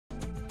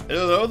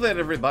Hello there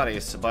everybody,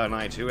 it's Saga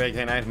Knight 2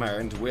 aka Nightmare,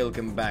 and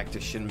welcome back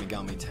to Shin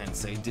Megami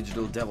Tensei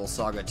Digital Devil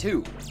Saga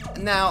 2.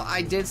 Now,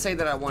 I did say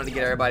that I wanted to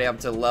get everybody up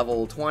to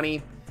level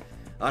 20.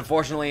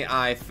 Unfortunately,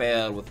 I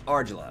failed with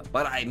Argila,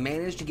 but I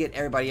managed to get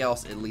everybody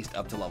else at least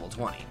up to level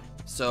 20.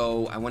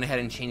 So I went ahead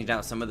and changed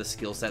out some of the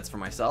skill sets for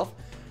myself.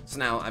 So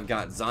now I've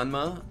got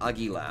Zanma,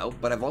 Agilao,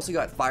 but I've also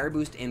got Fire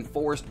Boost and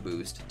Forest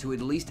Boost to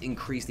at least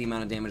increase the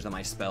amount of damage that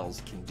my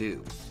spells can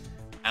do.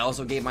 I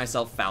also gave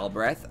myself Foul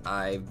Breath.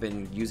 I've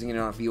been using it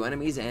on a few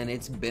enemies, and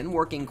it's been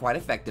working quite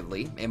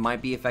effectively. It might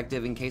be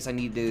effective in case I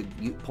need to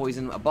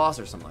poison a boss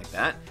or something like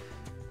that.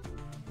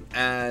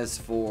 As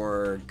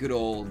for good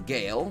old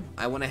Gale,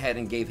 I went ahead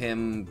and gave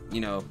him,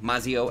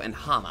 Mazio and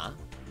Hama.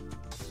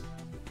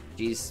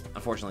 She's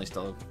unfortunately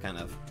still kind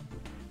of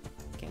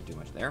can't do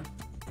much there.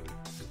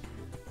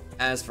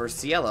 As for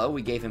Cielo,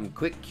 we gave him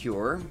Quick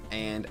Cure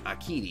and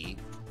Akiri.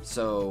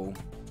 So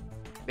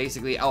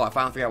basically, I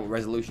finally figured out what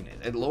resolution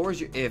is. It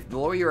lowers your, the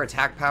lower your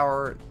attack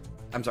power,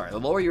 the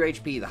lower your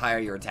HP, the higher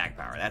your attack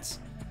power.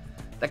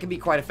 That can be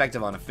quite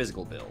effective on a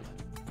physical build.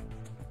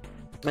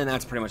 And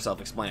that's pretty much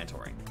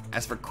self-explanatory.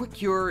 As for Quick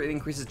Cure, it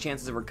increases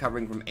chances of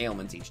recovering from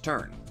ailments each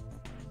turn.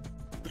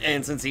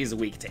 And since he's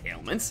weak to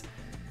ailments,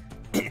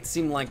 it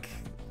seemed like,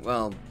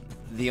 well,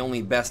 the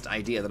only best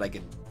idea that I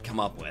could come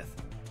up with.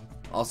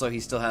 Also, he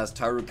still has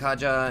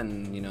Tarukaja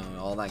and,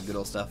 all that good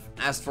old stuff.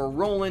 As for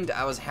Roland,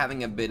 I was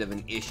having a bit of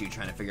an issue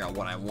trying to figure out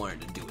what I wanted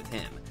to do with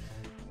him.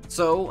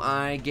 So,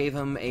 I gave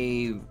him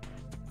a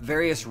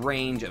various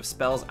range of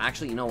spells.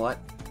 Actually, you know what?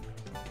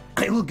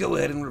 I will go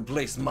ahead and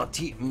replace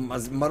Maragi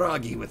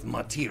with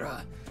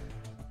Matira.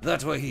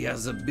 That way he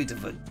has a bit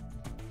of a,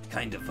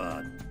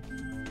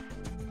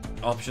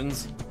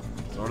 options,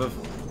 sort of.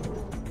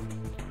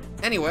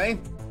 Anyway,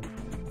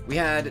 we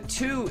had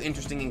two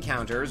interesting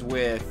encounters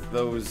with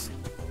those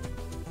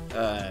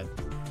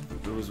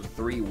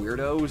three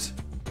weirdos.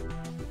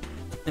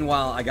 And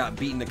while I got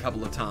beaten a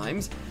couple of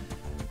times,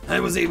 I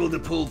was able to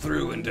pull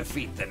through and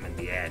defeat them in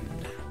the end.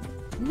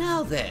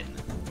 Now then,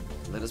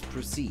 let us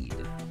proceed.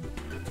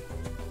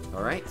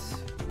 Alright.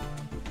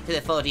 To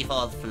the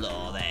 44th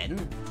floor,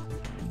 then.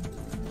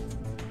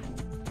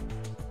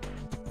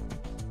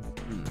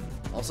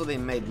 Also, they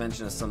made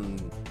mention of some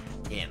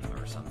inn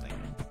or something.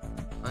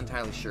 Not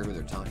entirely sure who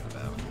they're talking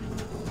about.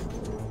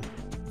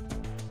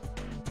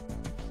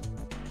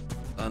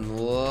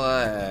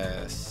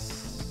 Unless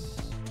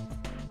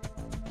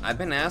I've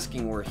been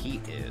asking where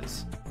Heat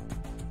is.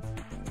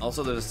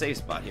 Also, there's a safe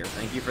spot here.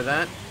 Thank you for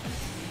that.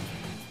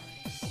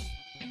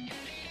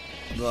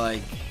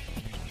 Like,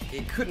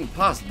 it couldn't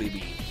possibly be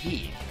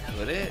Heat,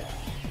 could it?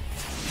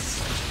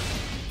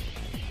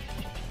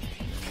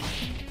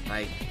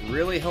 I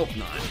really hope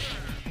not.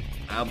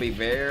 I'll be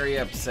very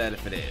upset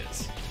if it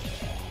is.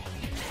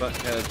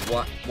 Because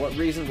what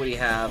reason would he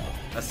have,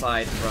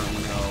 aside from,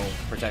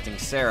 protecting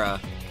Sarah,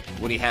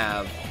 would he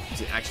have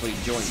to actually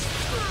join them?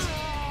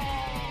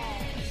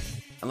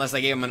 Unless I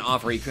gave him an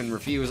offer he couldn't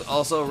refuse.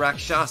 Also,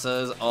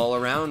 Rakshasas all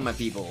around, my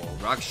people.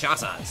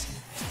 Rakshasas.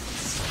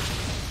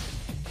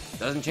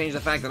 Doesn't change the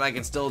fact that I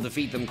can still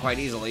defeat them quite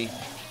easily.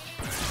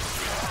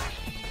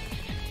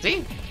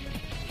 See?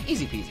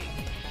 Easy peasy.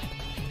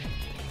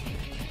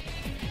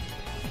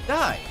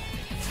 Die.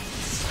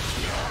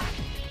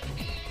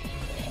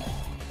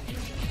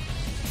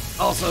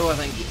 Also, I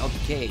think,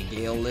 okay,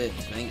 Gale lived,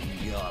 thank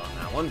God on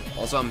that one.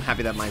 Also, I'm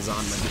happy that my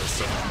Zanma does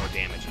so much more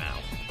damage now.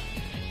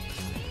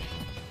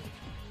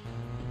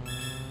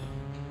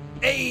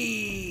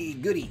 Hey,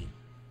 goody.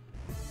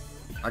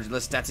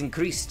 Argila's stats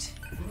increased.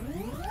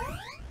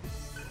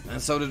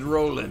 And so did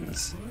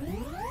Roland's.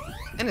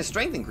 And his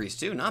strength increased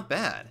too, not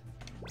bad.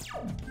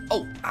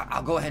 Oh,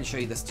 I'll go ahead and show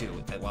you this too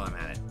while I'm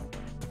at it.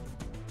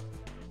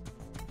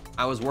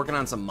 I was working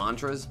on some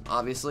mantras,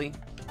 obviously.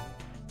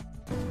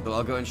 So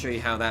I'll go and show you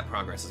how that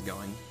progress is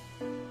going.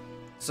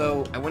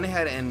 So I went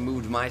ahead and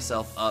moved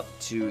myself up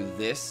to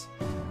this.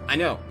 I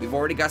know, we've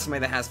already got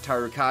somebody that has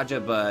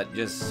Tarukaja, but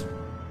just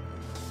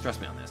trust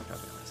me on this,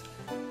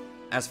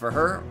 As for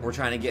her, we're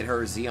trying to get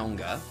her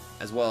Zionga,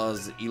 as well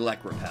as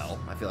Elect Repel.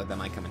 I feel like that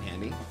might come in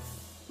handy.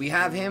 We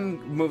have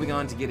him moving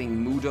on to getting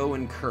Mudo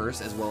and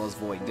Curse, as well as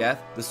Void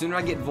Death. The sooner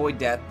I get Void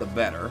Death, the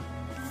better.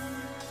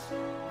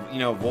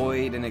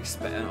 Void and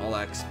all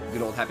that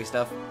good old happy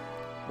stuff.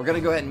 We're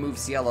gonna go ahead and move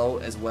Cielo,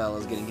 as well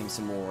as getting him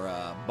some more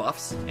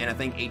buffs, and I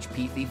think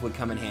HP Thief would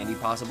come in handy,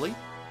 possibly.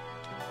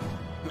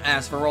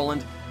 As for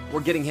Roland,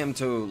 we're getting him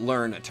to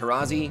learn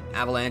Tarazi,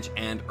 Avalanche,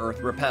 and Earth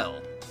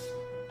Repel.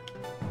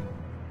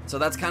 So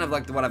that's kind of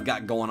like what I've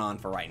got going on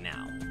for right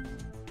now.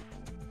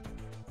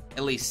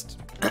 At least,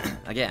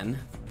 again,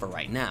 for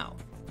right now.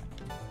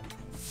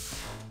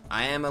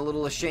 I am a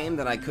little ashamed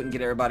that I couldn't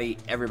get everybody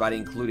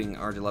including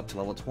Argila up to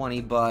level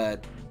 20,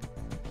 but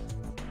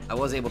I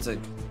was able to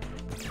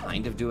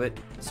kind of do it,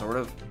 sort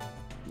of.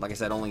 Like I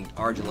said, only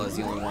Argila is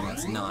the only one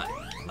that's not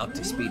up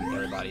to speed with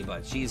everybody,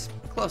 but she's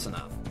close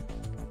enough.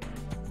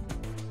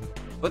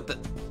 But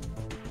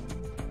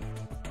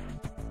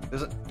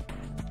there's a...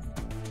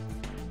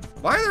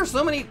 Why are there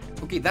so many...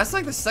 Okay, that's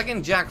like the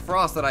second Jack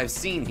Frost that I've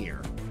seen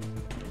here.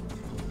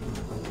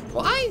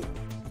 Why?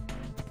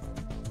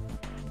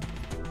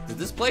 Did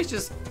this place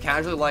just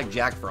casually like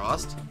Jack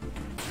Frost?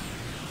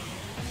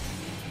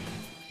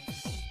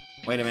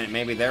 Wait a minute,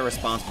 maybe they're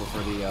responsible for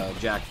the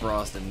Jack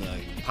Frost and the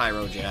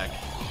Pyro Jack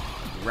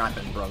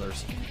rapping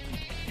brothers.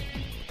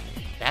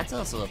 That's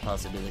also a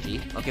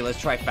possibility. Okay, let's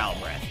try Foul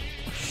Breath.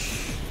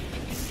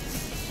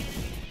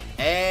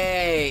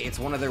 Hey, it's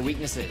one of their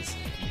weaknesses.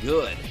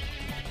 Good.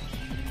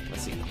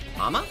 Let's see.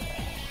 Mama?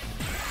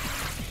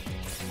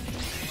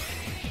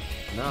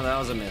 No, that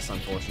was a miss,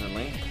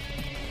 unfortunately.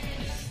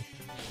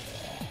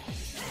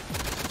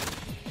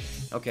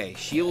 Okay,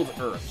 Shield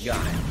Earth.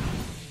 Got it.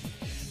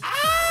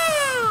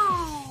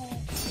 Ow!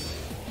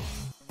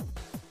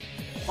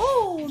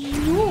 Oh,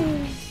 no.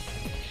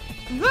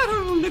 That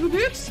hurt a little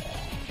bit.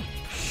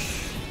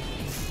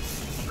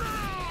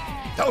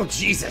 Oh,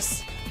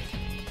 Jesus.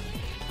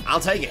 I'll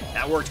take it.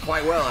 That worked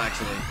quite well,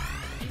 actually.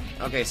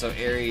 Okay, so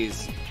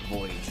Ares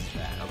voids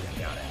that.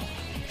 Okay, got it.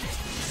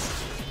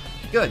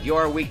 Good, you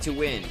are weak to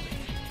wind.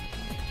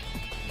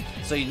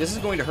 So this is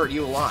going to hurt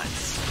you a lot.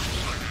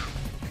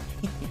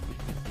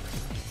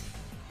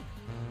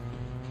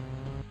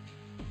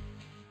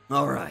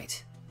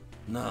 Alright.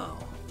 Now,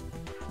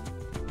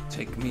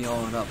 take me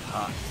on up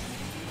high.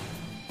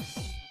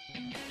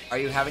 Are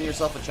you having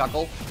yourself a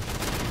chuckle?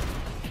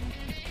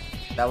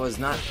 That was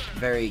not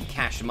very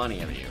cash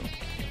money of you.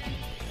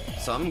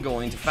 So I'm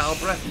going to Foul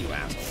Breath you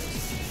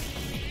assholes.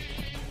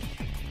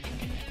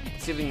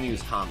 Let's see if we can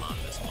use Hum on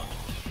this one.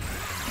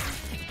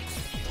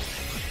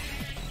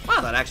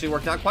 Wow, that actually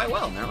worked out quite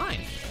well. Never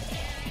mind.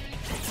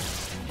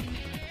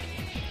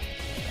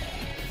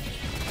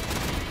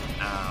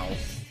 Ow.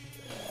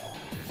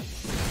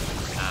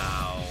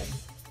 Ow.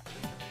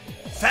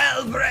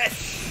 Foul Breath!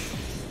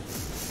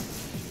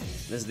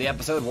 This is the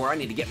episode where I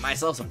need to get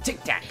myself some Tic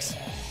Tacs.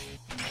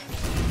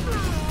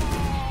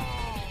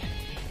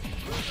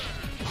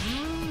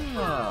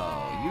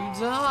 Oh, you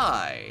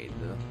died.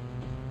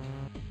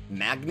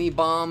 Magni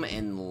Bomb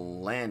and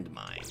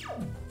Landmine.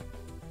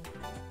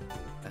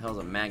 The hell's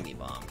a Magni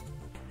Bomb?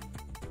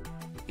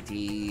 It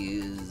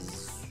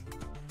is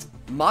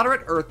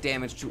moderate earth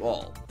damage to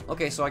all.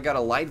 Okay, so I got a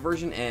light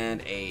version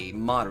and a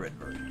moderate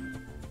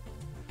version.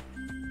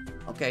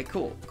 Okay,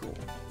 cool, cool.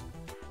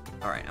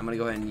 Alright, I'm gonna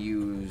go ahead and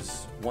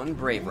use one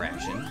Brave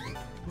Ration.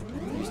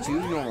 Use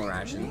 2 normal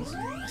rations.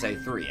 Say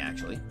 3,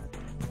 actually.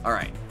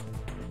 Alright.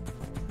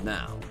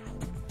 Now,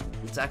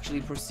 let's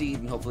actually proceed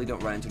and hopefully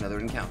don't run into another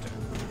encounter.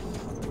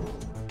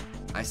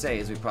 I say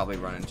as we probably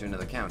run into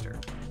another counter.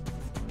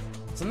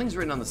 Something's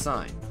written on the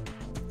sign.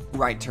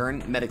 Right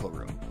turn, medical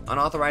room.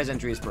 Unauthorized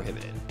entry is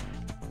prohibited.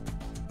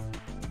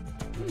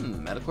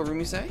 Medical room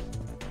you say?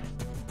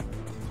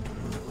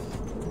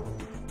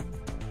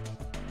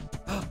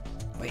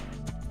 Wait,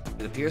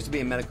 it appears to be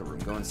a medical room.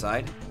 Go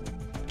inside.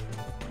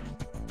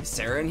 Is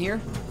Sarah in here?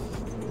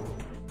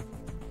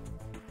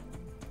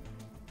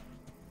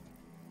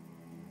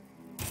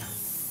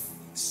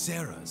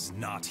 Sarah's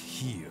not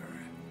here.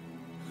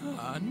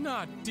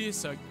 Not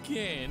this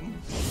again.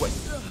 Wait.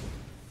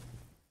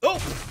 Oh!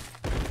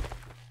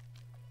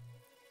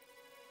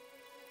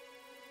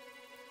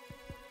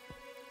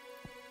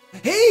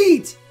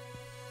 Heat!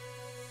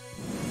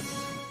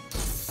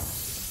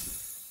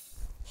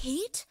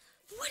 Heat?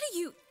 What are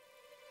you...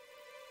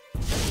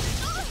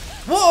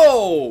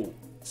 Whoa!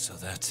 So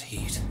that's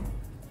Heat.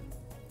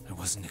 I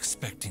wasn't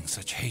expecting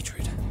such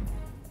hatred.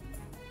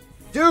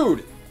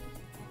 Dude!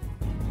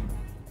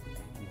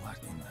 What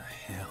in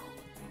the hell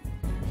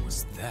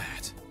was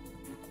that?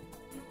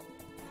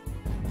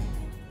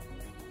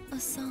 A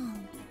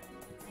song.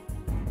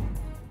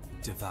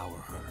 Devour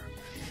her.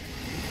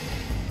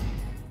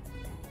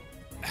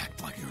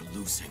 Act like you're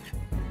losing.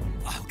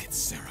 I'll get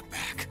Sarah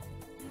back.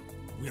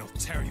 We'll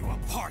tear you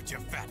apart, you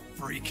fat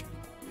freak.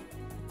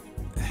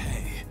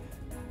 Hey,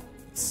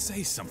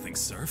 say something,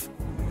 Surf.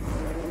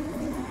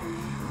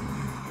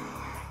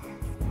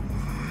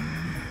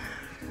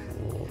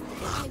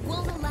 I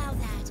won't allow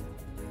that.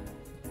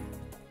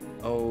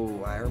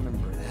 Oh, I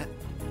remember that.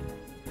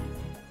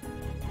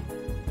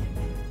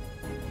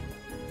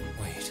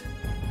 Wait.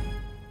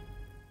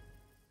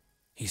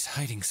 He's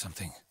hiding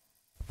something.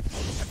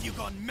 Have you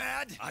gone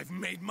mad? I've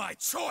made my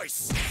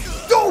choice!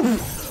 Oh!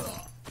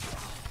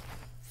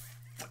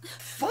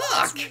 Fuck!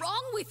 What's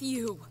wrong with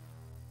you?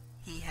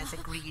 He has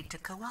agreed to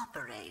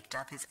cooperate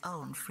of his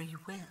own free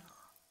will.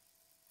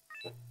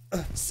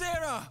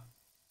 Sarah!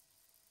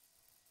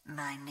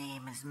 My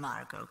name is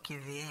Margot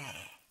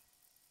Cuvier.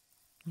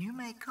 You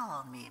may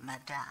call me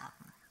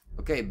Madame.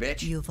 Okay,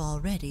 bitch. You've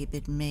already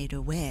been made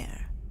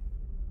aware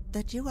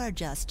that you are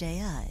just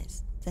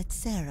AIs that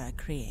Sarah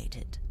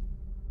created.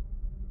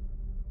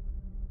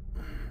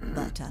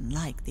 But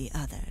unlike the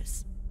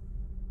others,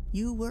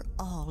 you were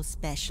all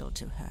special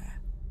to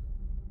her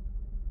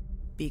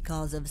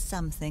because of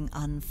something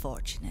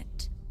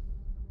unfortunate.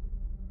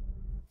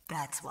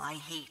 That's why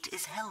Heat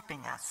is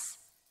helping us.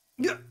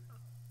 Yeah.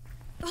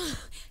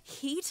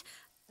 Heat?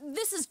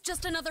 This is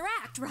just another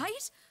act,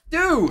 right?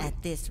 Dude!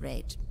 At this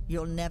rate,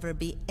 you'll never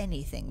be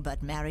anything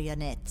but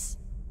marionettes.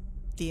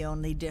 The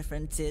only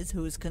difference is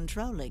who's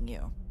controlling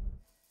you.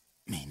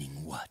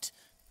 Meaning what,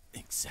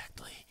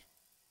 exactly?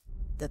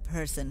 The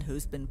person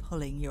who's been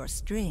pulling your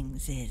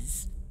strings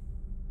is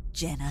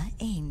Jenna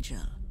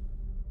Angel,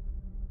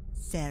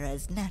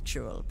 Sarah's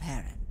natural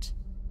parent.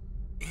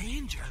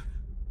 Angel?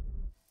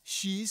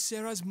 She's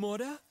Sarah's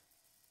mother?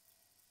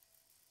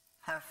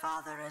 Her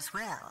father as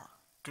well,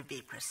 to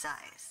be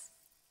precise.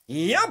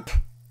 Yup!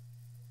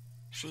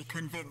 She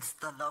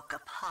convinced the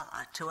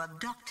Lokapala to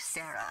abduct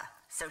Sarah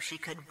so she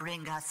could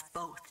bring us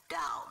both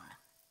down.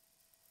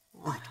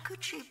 What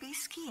could she be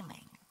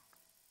scheming?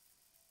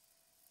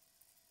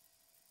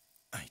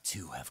 I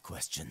too have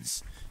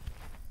questions.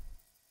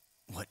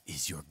 What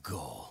is your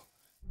goal?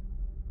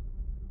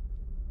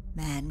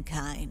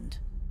 Mankind,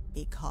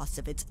 because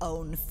of its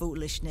own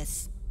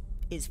foolishness,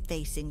 is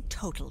facing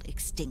total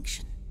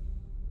extinction.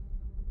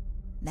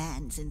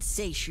 Man's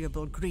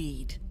insatiable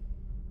greed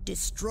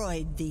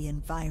destroyed the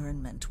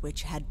environment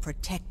which had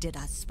protected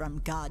us from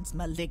God's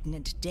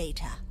malignant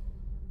data.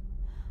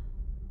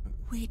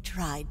 We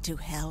tried to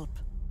help,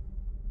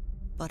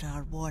 but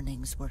our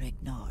warnings were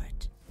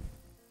ignored.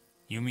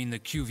 You mean the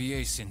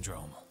QVA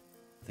syndrome?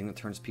 Thing that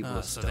turns people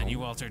to So stone. then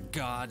you altered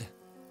God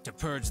to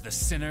purge the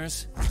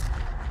sinners?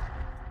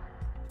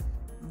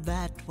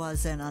 That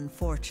was an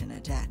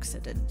unfortunate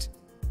accident.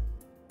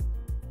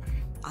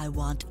 I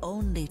want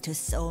only to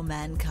sow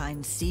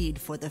mankind's seed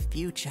for the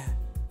future.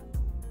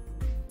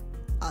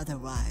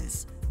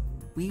 Otherwise,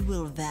 we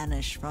will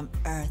vanish from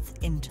Earth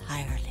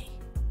entirely.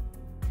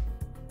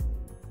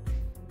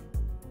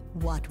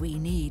 What we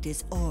need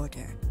is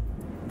order,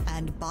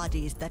 and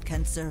bodies that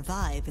can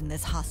survive in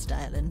this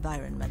hostile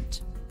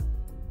environment.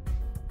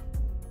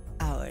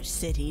 Our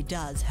city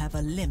does have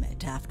a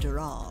limit after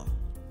all.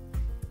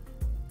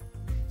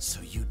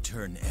 So you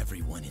turn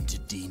everyone into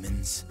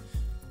demons?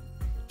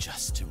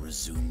 Just to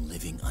resume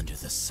living under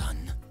the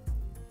sun?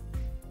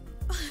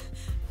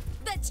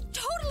 That's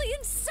totally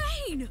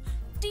insane!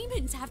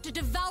 Demons have to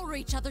devour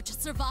each other to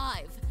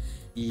survive.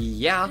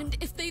 Yeah. And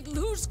if they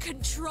lose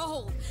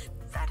control...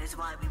 That is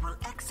why we will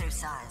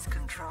exercise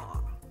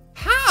control.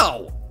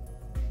 How?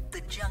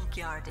 The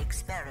junkyard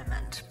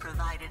experiment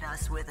provided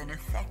us with an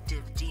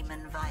effective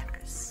demon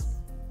virus.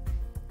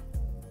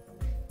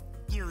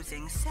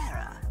 Using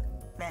Sarah,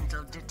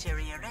 mental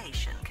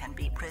deterioration can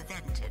be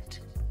prevented.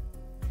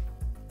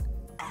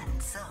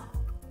 And so,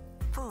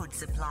 food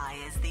supply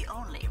is the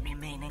only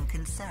remaining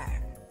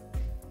concern.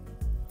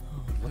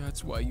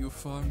 That's why you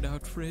farmed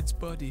out Fred's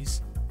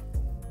buddies.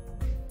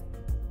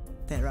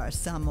 There are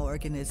some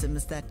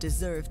organisms that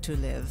deserve to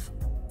live,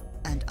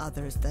 and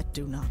others that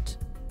do not.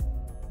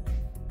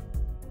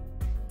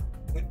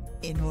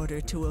 In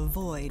order to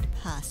avoid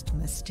past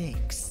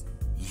mistakes,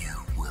 You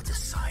will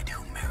decide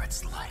who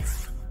merits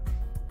life.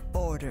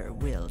 order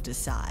will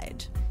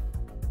decide.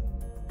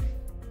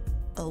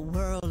 A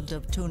world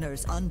of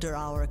tuners under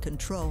our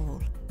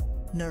control,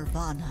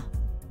 Nirvana,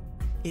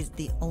 is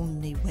the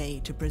only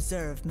way to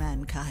preserve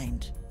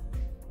mankind.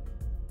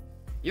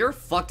 You're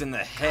fucked in the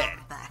head.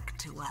 Come back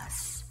to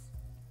us.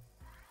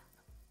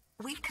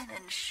 We can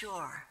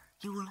ensure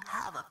you will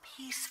have a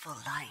peaceful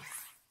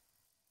life,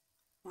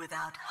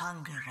 without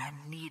hunger and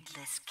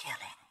needless killing.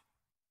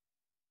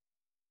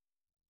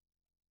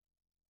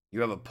 You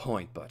have a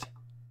point, but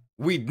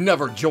we'd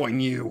never join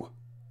you.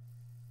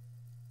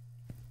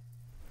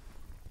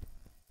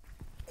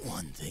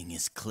 One thing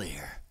is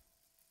clear.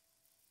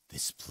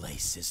 This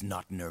place is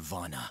not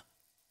Nirvana.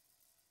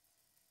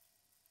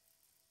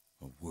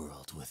 A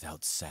world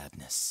without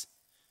sadness.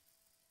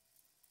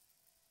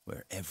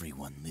 Where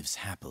everyone lives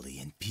happily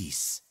in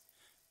peace.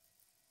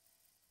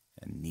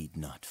 And need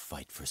not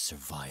fight for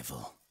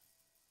survival.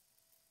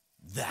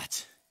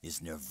 That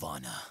is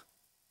Nirvana.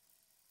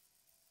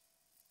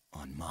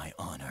 On my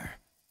honor,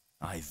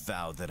 I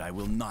vow that I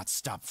will not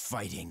stop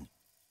fighting.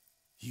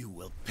 You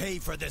will pay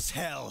for this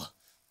hell!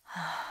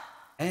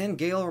 And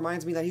Gale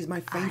reminds me that he's my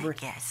favorite.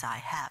 I guess I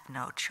have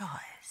no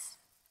choice.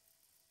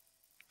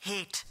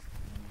 Heat.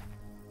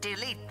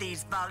 Delete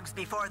these bugs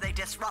before they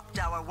disrupt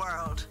our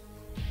world.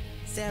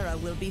 Sarah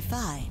will be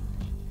fine,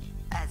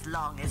 as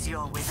long as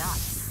you're with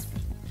us.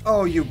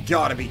 Oh, you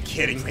gotta be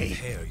kidding me.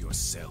 Prepare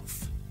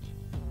yourself.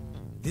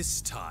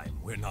 This time,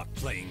 we're not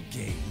playing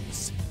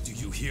games. Do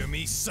you hear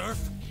me, Surf?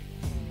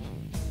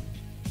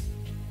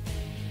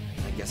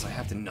 I guess I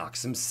have to knock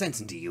some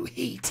sense into you,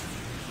 Heat.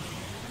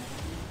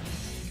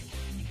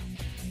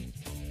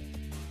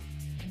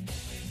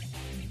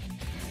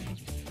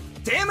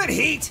 Damn it,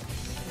 Heat!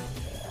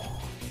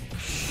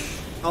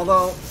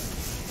 Although...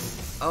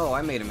 Oh,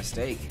 I made a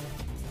mistake.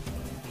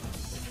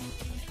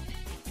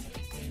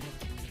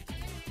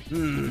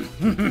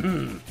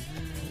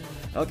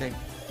 Okay.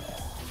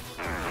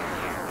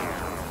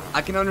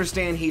 I can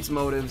understand Heat's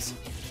motives,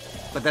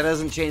 but that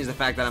doesn't change the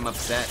fact that I'm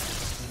upset.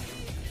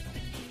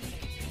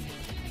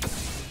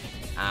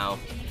 Ow.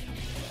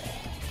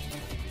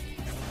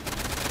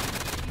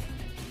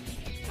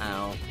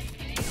 Ow.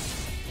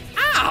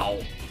 Ow!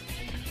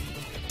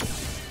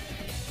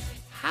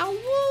 How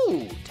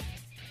rude!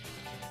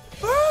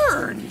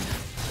 Burn!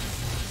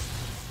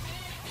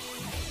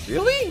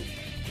 Really?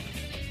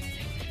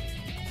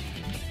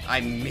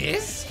 I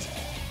missed?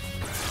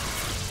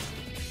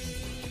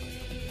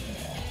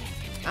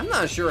 I'm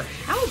not sure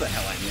how the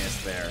hell I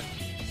missed there.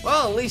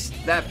 Well, at least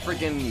that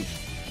freaking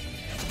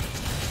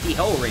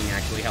keyhole ring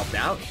actually helped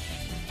out.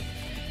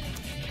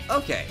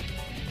 Okay.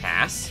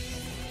 Pass.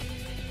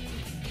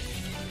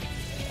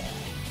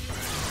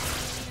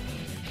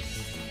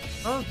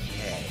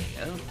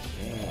 Okay.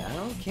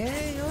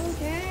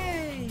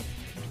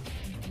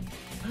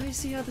 I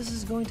see how this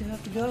is going to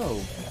have to go.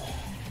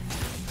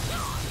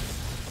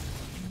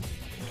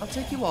 I'll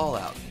take you all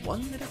out,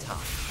 one at a time.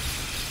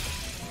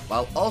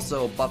 While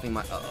also buffing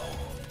my... Uh-oh.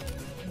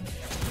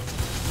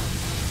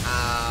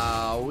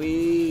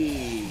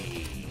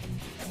 Owie.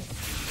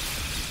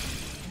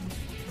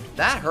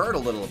 That hurt a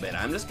little bit.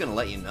 I'm just gonna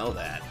let you know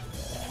that.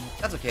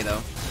 That's okay,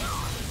 though.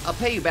 I'll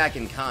pay you back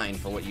in kind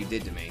for what you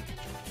did to me.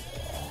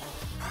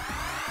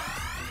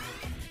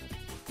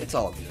 It's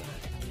all good.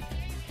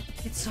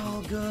 It's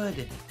all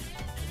good.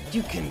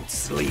 You can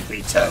sleep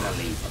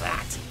eternally for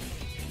that.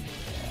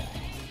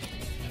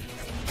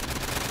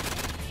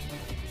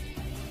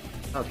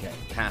 Okay,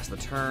 pass the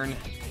turn.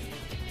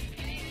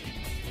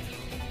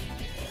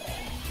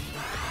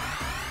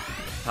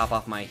 Top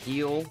off my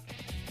heal.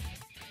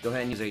 Go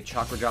ahead and use a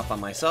chakra drop on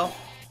myself.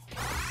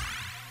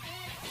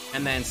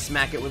 And then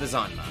smack it with a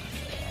Zanma.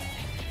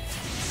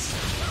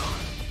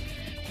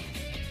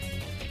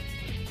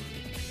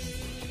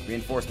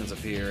 Reinforcements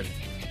appeared.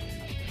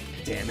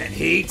 Damn it,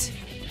 Heat!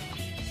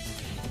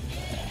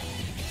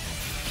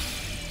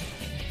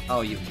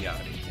 Oh, you've got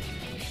to be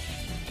kidding me.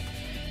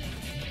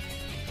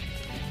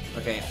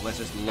 Okay, let's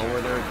just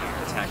lower their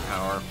attack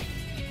power.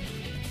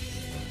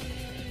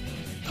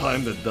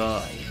 Time to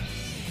die.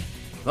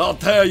 I'll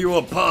tear you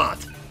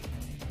apart!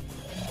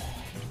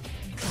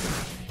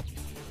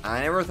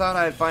 I never thought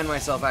I'd find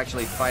myself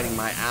actually fighting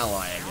my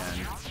ally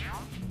again.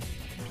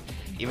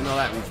 Even though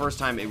that first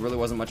time it really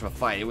wasn't much of a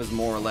fight, it was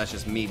more or less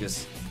just me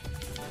just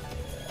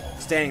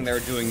standing there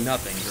doing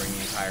nothing during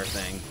the entire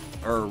thing.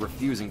 Or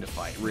refusing to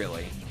fight,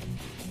 really.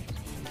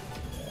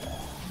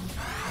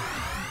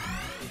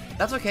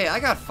 That's okay, I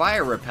got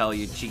fire repel,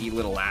 you cheeky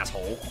little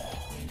asshole.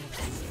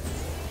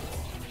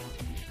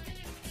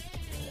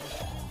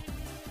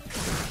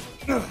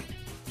 Ugh.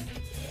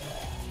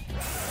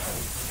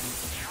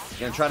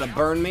 Gonna try to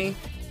burn me?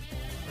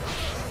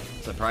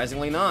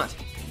 Surprisingly not.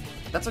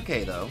 That's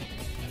okay, though.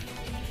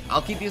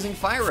 I'll keep using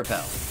fire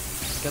repel.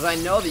 Because I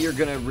know that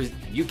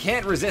you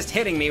can't resist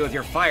hitting me with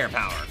your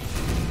firepower.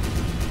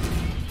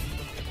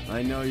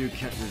 I know you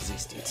can't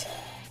resist it.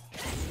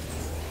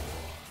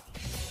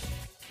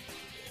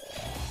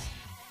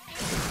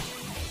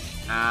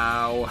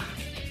 Ow.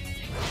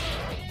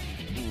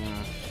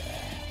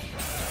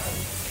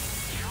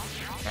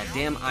 That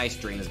damn ice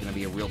drain is gonna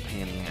be a real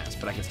pain in the ass,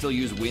 but I can still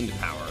use wind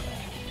power.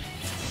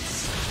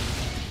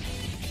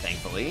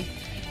 Thankfully.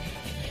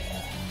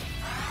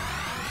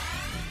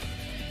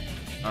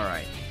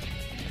 Alright.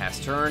 Pass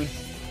turn.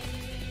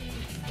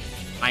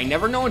 I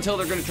never know until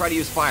they're gonna try to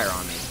use fire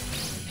on me.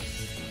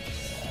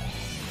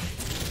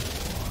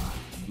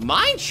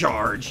 Mind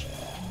charge?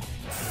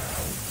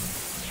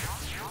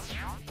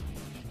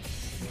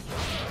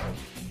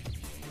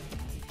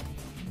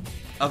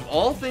 Of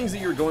all things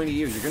that you're going to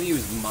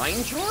use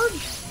mind charge?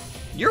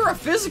 You're a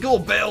physical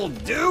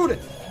build, dude!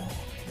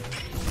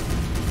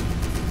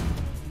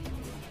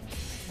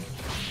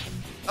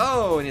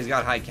 Oh, and he's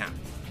got high count.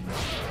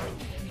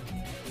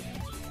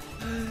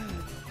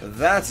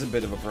 That's a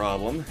bit of a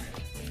problem.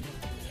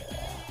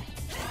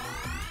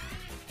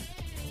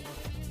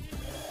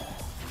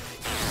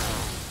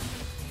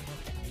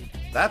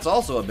 That's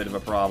also a bit of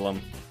a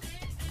problem.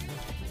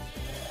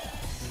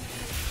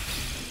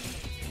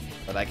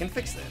 But I can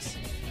fix this.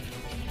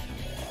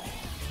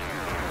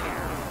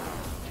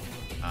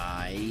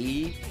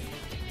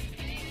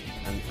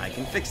 I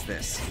can fix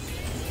this.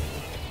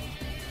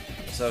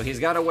 So he's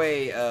got a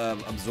way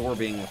of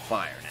absorbing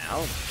fire now,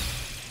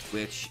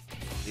 which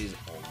is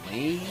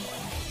only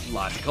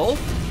logical.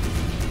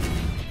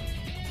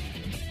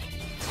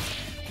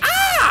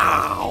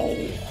 Ow!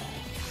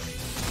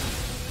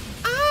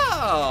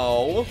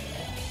 Ow!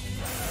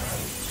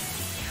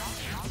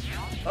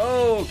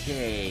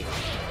 Okay.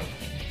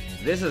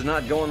 This is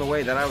not going the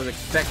way that I was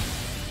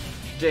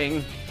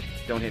expecting.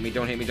 Don't hit me,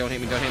 don't hit me, don't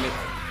hit me, don't hit me.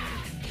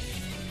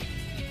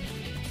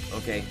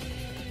 Okay.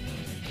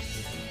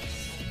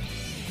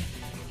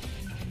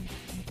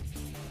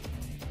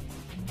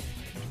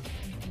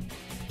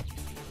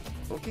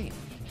 Okay.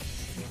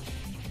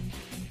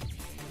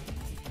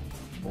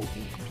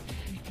 Okay.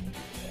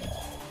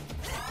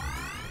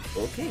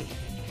 Okay.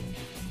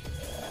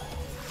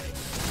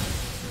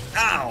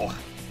 Ow!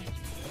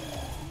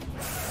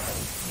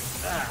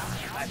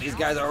 Ah, these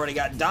guys already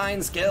got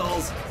dying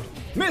skills.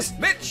 Missed,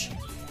 bitch!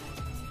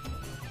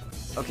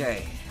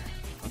 Okay.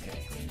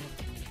 Okay.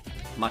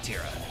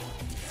 Matira.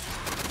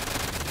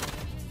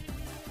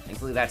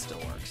 Thankfully that still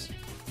works.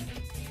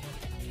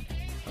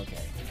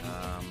 Okay.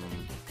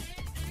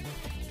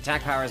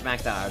 Attack power is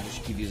maxed out. I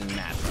just keep using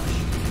Mad Rush.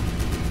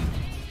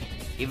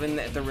 even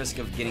at the risk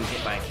of getting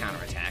hit by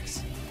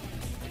counterattacks,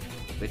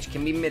 which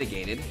can be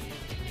mitigated.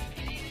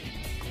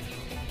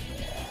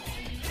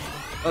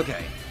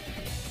 Okay.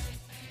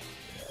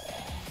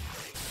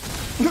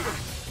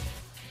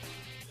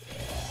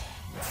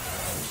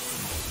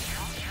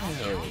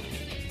 Oh,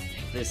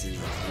 this is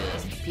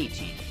just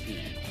peachy keen.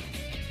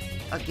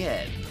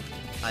 Again,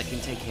 I can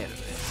take care of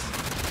this.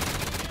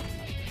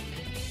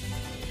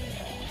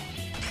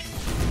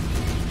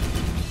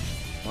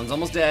 One's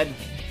almost dead.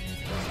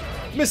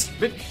 Miss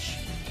bitch.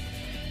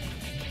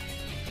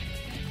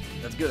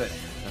 That's good.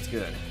 That's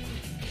good.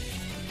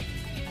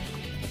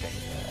 Okay.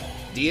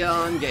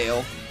 Dion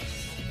Gale.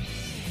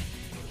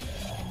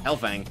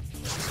 Hellfang.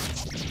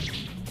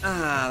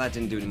 Ah, that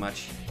didn't do any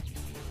much.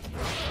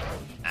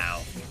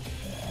 Ow.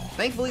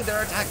 Thankfully,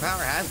 their attack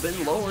power has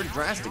been lowered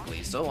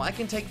drastically, so I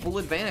can take full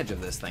advantage of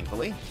this,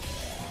 thankfully.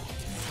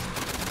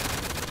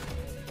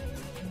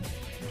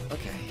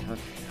 Okay,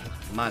 okay.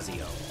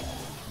 Mazio.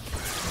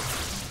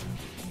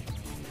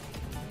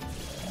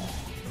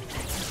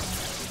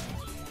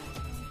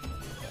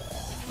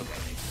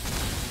 Okay.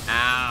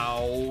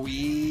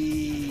 Owie!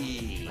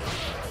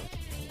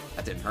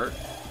 That didn't hurt.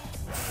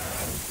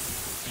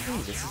 Hey,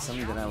 this is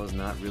something that I was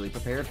not really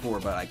prepared for,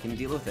 but I can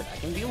deal with it. I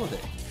can deal with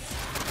it.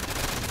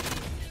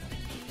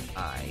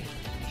 I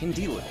can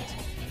deal with it.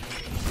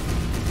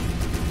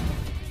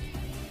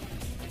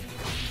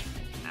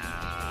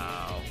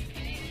 Ow.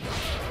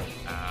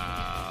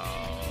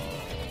 Ow.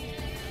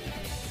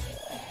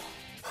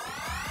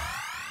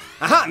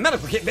 Aha!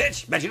 Medical kit,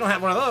 bitch! Bet you don't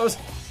have one of those.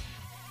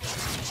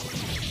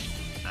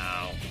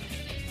 Ow.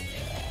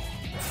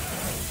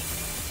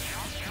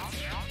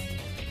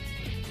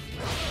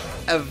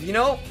 You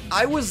know,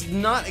 I was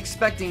not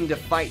expecting to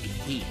fight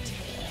heat.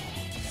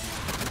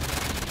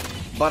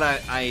 But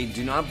I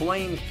do not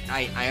blame,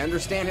 I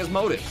understand his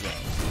motives, though.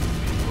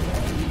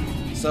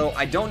 So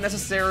I don't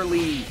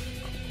necessarily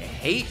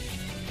hate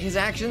his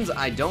actions,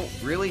 I don't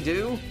really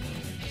do.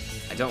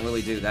 I don't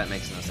really do, that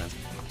makes no sense.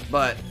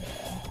 But,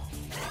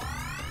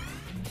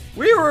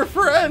 we were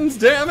friends,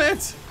 damn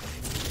it!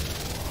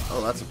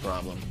 Oh, that's a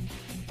problem.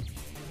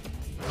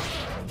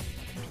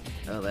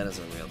 Oh, that is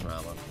a real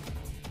problem.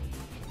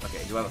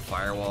 Okay, do I have a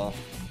firewall?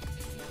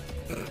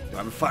 Do I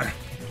have a fire?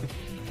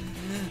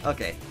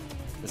 Okay.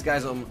 This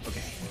guy's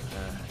okay.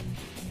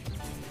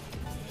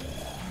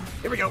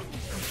 Here we go.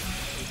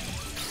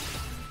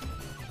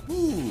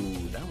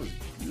 Ooh, that was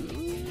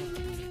good.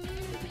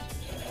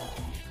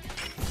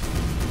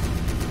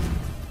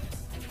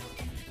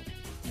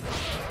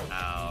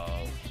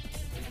 Ow.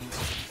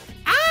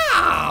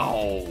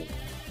 Ow!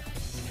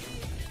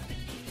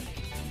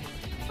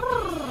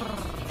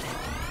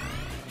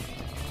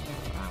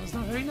 That was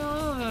not very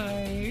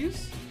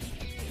nice.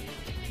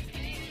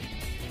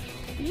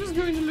 I'm just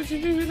going to let you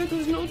know that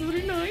was not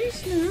very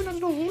nice. No, not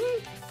at all.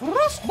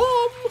 Frost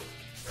bomb!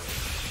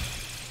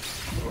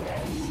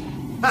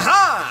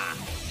 Haha!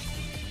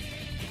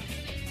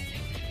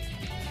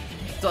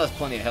 Still has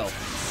plenty of health.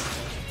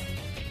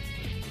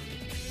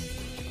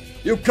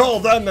 You call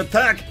that an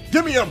attack?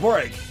 Give me a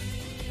break!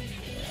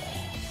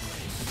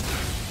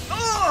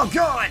 Oh,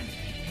 God!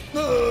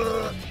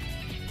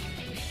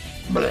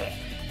 Blech.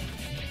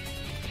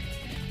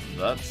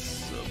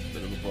 That's a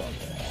bit of a problem.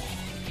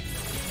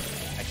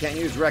 I can't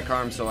use Wreck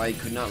Arm, so I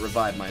could not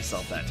revive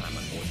myself that time,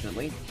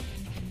 unfortunately.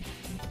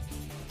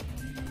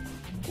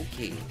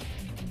 Okay.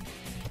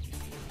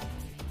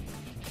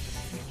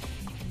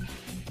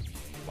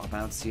 Swap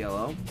out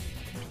CLO.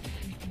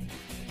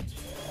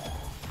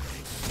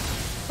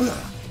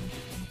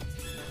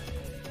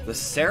 The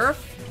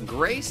Seraph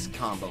Grace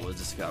combo was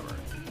discovered.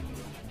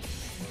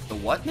 The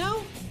what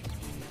now?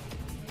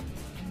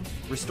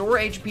 Restore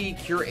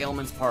HP, cure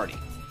ailments party.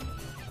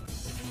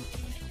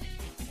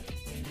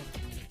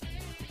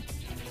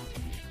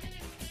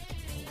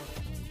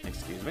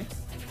 Excuse me?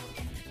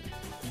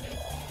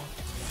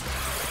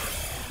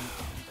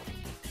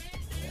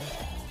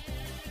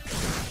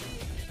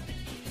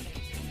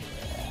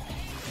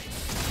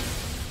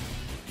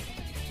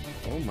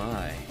 Oh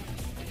my.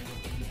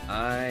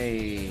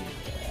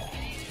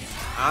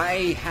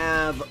 I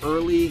have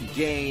early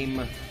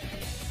game.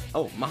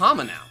 Oh,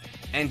 Mahama now.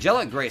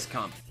 Angelic Grace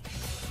combo.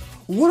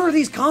 What are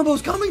these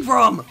combos coming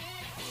from?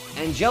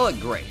 Angelic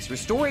Grace.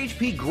 Restore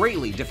HP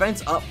greatly.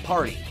 Defense up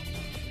party.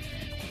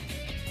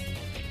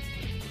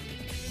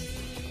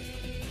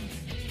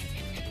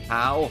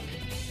 How?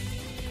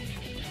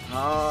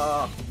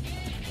 Oh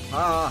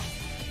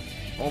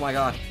my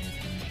god.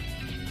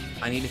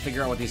 I need to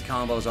figure out what these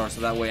combos are so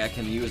that way I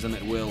can use them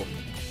at will.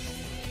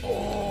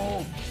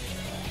 Oh!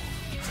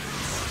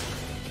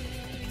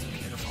 It's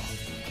beautiful.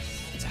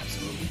 It's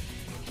absolutely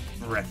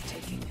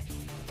breathtaking.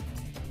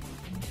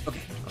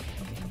 Okay.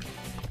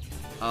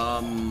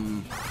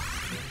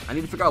 I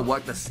need to figure out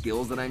what the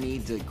skills that I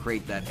need to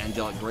create that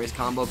Angelic Grace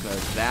combo,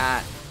 because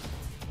that...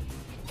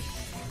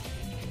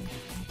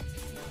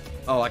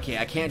 Oh, okay,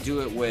 I can't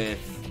do it with...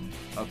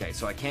 Okay,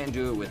 so I can't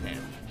do it with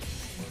him.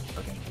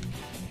 Okay.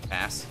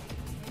 Pass.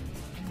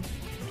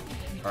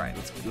 Alright,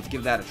 let's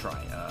give that a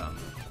try.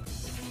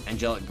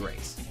 Angelic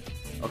Grace.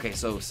 Okay,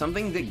 so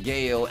something that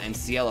Gale and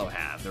Cielo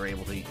have, they're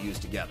able to use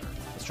together.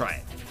 Let's try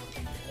it.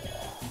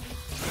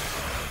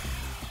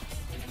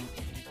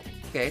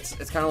 Okay,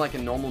 it's kind of like a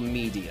normal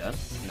media.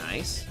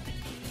 Nice.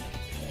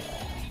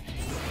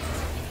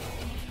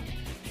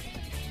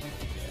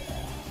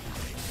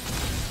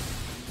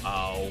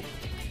 Ow.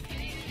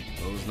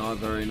 That was not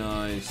very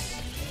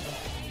nice.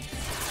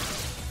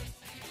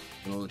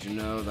 I'm gonna let you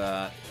know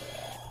that.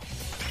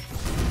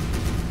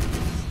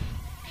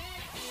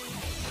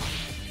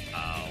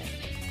 Ow.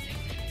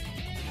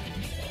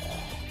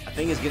 I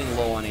think he's getting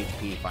low on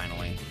HP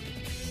finally.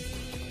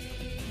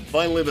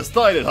 Finally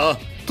decided, huh?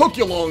 Took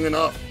you long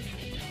enough.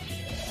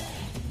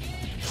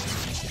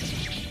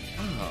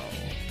 Oh.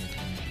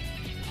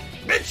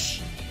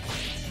 Bitch!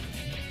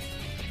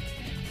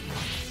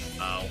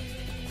 Ow.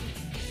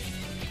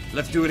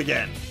 Let's do it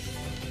again.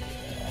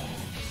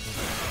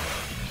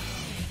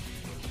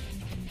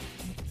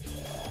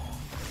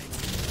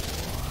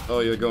 Oh,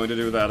 you're going to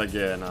do that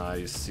again,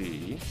 I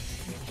see.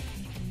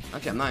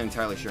 Actually, I'm not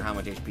entirely sure how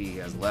much HP he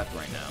has left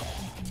right now.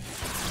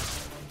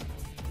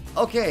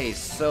 Okay,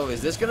 so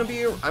is this going to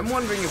be... I'm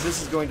wondering if this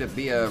is going to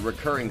be a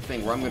recurring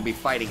thing where I'm going to be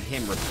fighting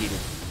him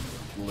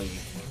repeatedly.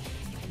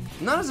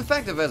 Not as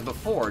effective as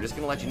before, just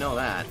going to let you know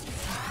that.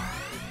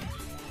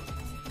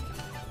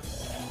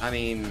 I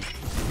mean...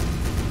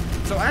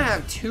 So I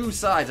have two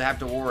sides I have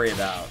to worry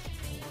about.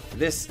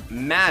 This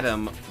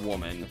Madam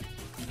woman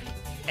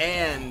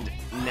and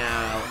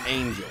now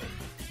Angel.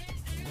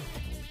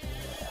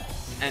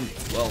 And,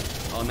 well,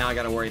 now I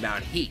gotta worry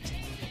about Heat.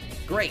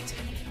 Great.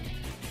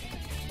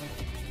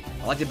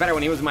 I liked it better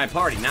when he was in my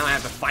party. Now I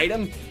have to fight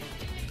him?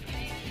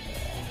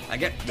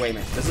 Wait a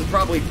minute. This is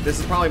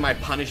probably my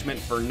punishment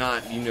for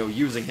not,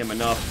 using him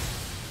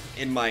enough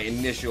in my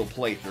initial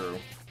playthrough.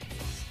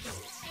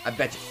 I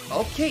bet you.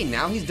 Okay,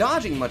 now he's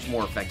dodging much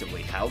more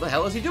effectively. How the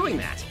hell is he doing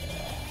that?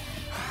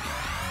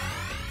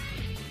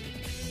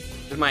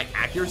 Is my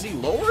accuracy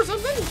low or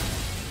something?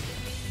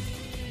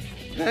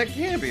 That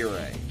can't be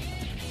right.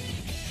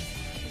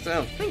 I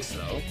don't think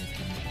so.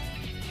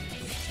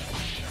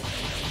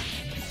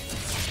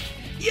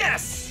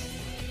 Yes!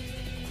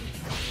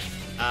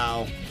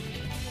 Ow.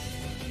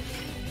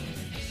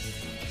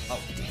 Oh,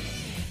 damn it.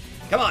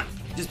 Come on,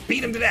 just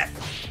beat him to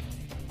death.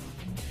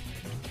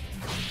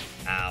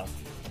 Ow.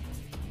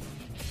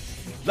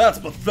 That's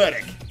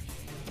pathetic.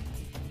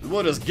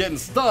 We're just getting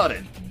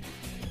started.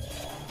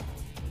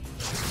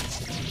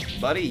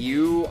 Buddy,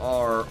 you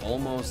are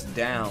almost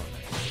down.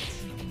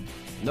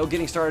 No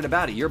getting started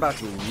about it. You're about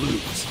to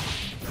lose.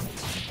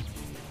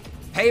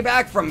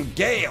 Payback from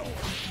Gale.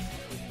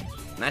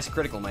 Nice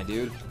critical, my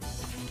dude.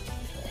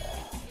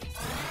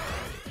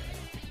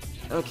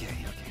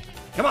 Okay.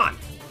 Come on.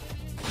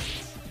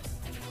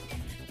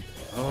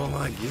 Oh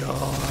my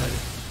god.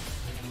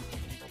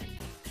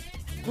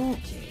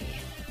 Okay.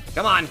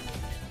 Come on.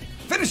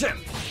 Finish him.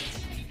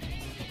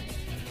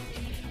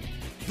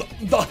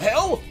 The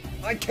hell?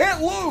 I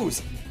can't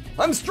lose.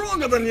 I'm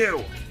stronger than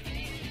you.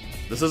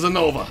 This isn't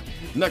over.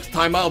 Next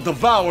time I'll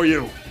devour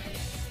you.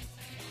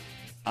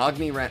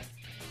 Agni ran.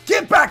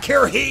 Get back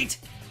here, Heat!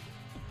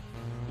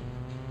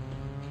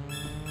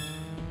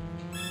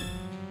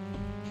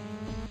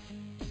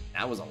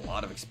 That was a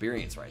lot of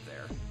experience right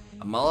there.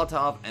 A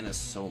Molotov and a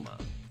Soma.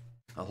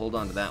 I'll hold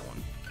on to that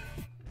one.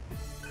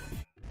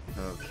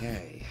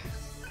 Okay.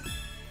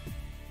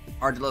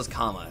 Ardula's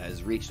Kama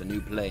has reached a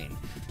new plane.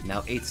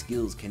 Now 8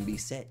 skills can be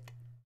set.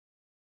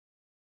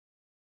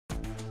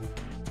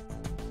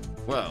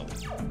 Well,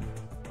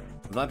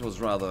 that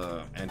was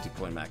rather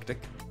anticlimactic.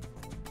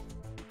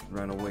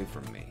 Ran away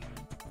from me.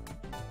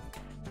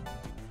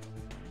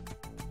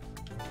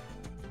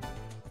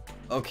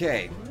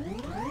 Okay.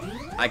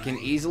 I can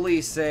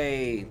easily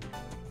say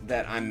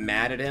that I'm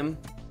mad at him,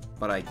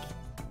 but I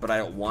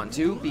don't want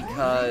to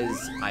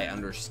because I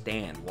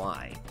understand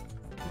why.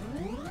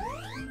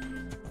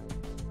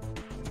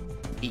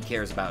 He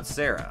cares about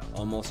Sarah,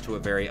 almost to a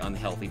very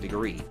unhealthy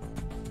degree.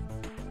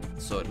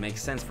 So it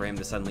makes sense for him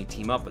to suddenly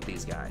team up with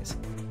these guys.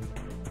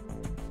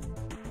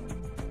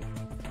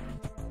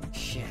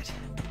 Shit.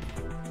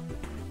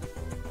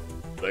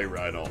 They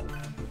ran off.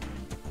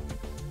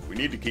 We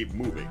need to keep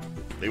moving.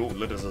 They won't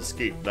let us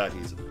escape that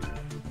easily.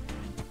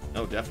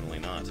 No, definitely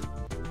not.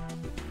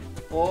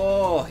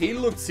 Oh, he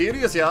looked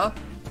serious, yeah?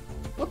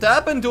 What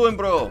happened to him,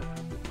 bro?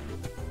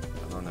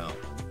 I don't know.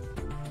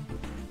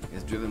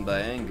 He's driven by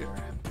anger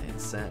and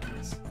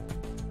sadness.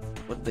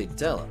 What'd they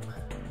tell him?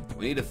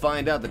 We need to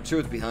find out the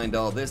truth behind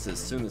all this as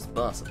soon as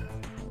possible.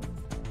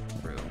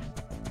 True.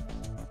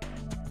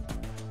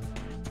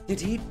 Did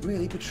he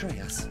really betray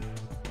us?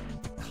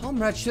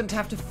 Comrades shouldn't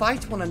have to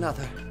fight one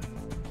another.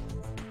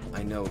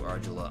 I know,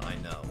 Ardula, I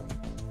know.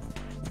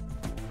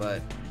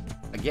 But,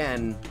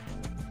 again,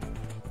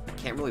 I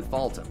can't really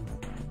fault him.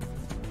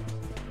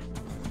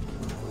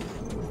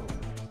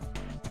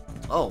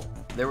 Oh,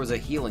 there was a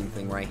healing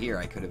thing right here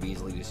I could have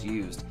easily just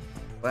used.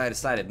 But I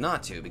decided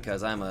not to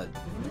because I'm a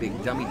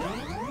big dummy.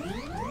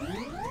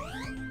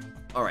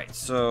 Alright,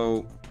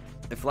 so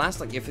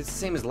if it's the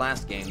same as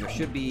last game, there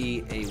should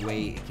be a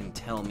way it can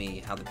tell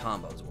me how the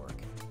combos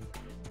work.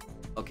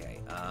 Okay,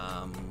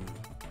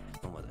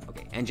 what was it?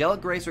 Okay,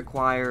 Angelic Grace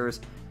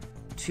requires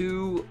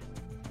 2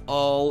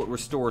 all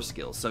restore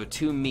skills, so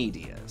 2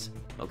 medias.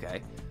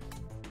 Okay.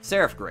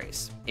 Seraph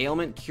Grace,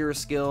 ailment cure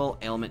skill,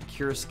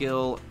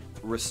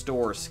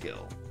 restore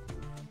skill.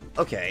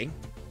 Okay.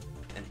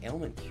 An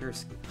ailment cure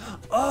skill.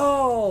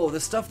 Oh, the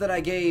stuff that I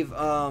gave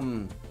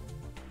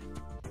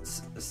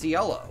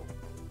Cielo.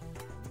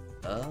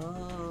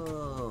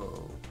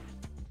 Oh.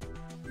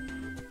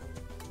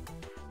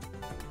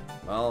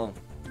 Well,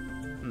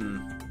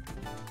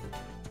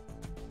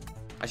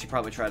 I should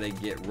probably try to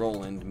get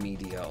Roland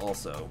media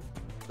also.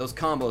 Those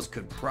combos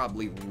could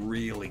probably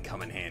really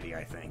come in handy,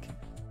 I think.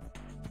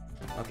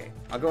 Okay,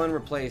 I'll go and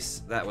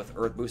replace that with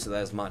Earth Boost so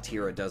that as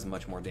Matira does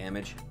much more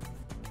damage.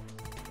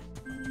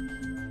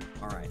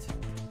 Alright.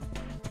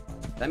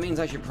 That means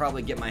I should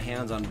probably get my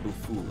hands on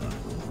Bufula.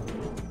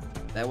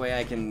 That way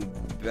I can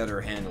better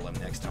handle him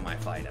next time I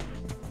fight him.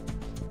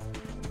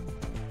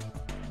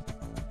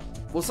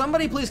 Will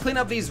somebody please clean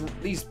up these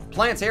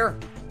plants here?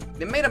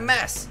 They made a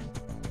mess.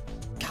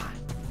 God,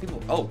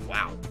 people. Oh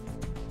wow.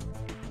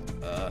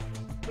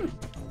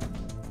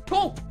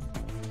 Cool.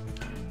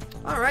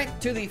 All right,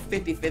 to the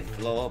 55th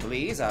floor,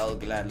 please. I'll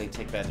gladly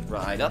take that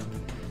ride up.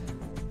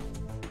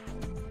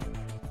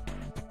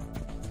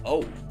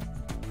 Oh.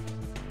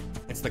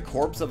 It's the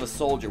corpse of a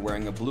soldier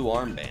wearing a blue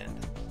armband.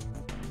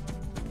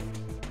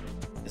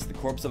 It's the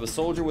corpse of a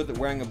soldier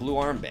wearing a blue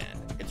armband.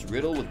 It's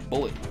riddled with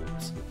bullet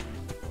wounds.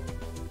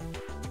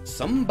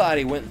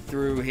 Somebody went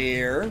through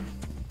here.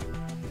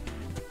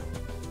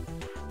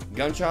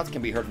 Gunshots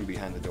can be heard from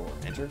behind the door.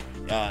 Enter?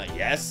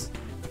 Yes?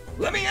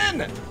 Let me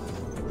in!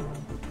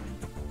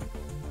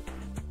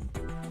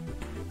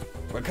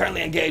 We're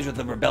currently engaged with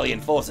the rebellion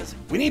forces.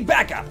 We need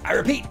backup. I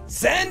repeat,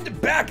 send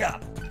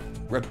backup.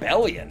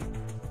 Rebellion?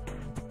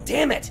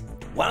 Damn it!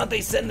 Why don't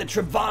they send the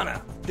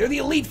Tribvana? They're the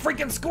elite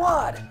freaking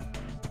squad!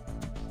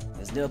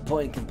 There's no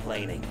point in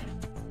complaining.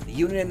 The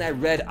unit and that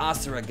red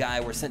Asura guy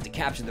were sent to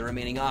capture the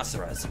remaining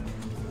Asuras.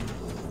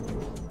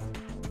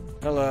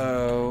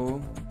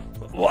 Hello?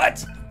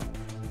 What?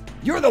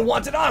 You're the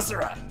wanted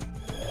Asura!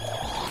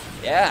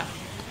 Yeah.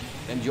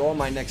 Enjoy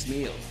my next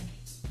meal.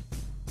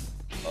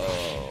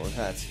 Oh,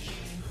 that's cute.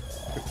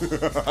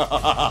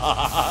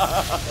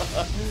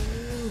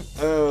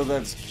 Oh,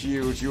 that's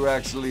cute. You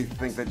actually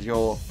think that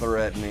you're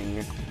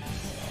threatening.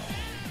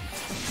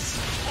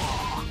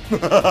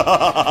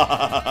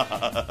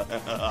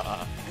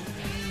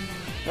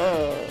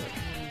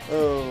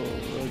 Oh,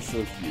 that's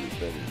so cute.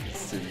 That is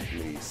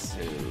simply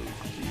so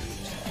cute.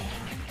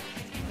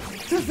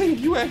 To think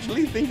you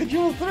actually think that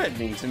you're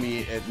threatening to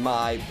me at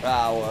my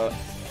power.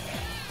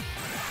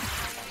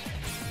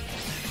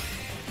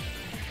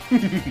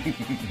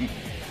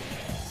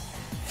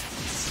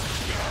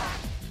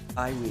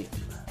 I win.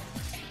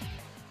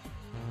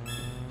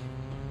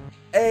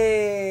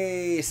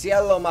 Hey,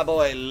 Cielo, my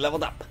boy,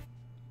 leveled up.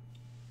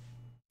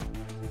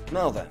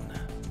 Now then,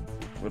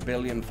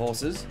 rebellion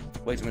forces.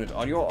 Wait a minute,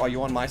 are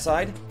you on my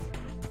side?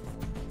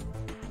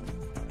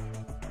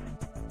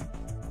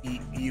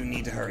 You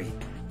need to hurry.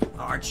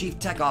 Our chief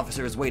tech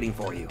officer is waiting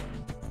for you.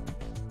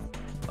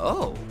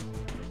 Oh.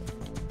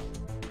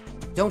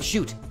 Don't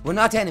shoot. We're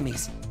not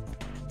enemies.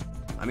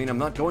 I mean, I'm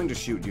not going to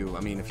shoot you.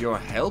 I mean, if you're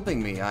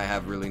helping me, I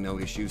have really no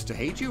issues to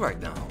hate you right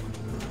now.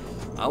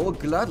 I will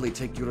gladly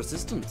take your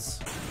assistance.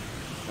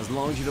 As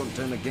long as you don't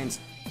turn against...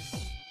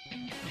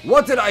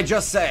 What did I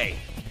just say?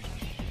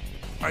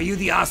 Are you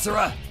the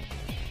Asura?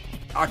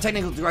 Our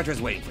technical director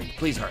is waiting for you.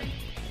 Please hurry.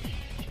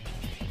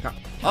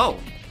 Oh.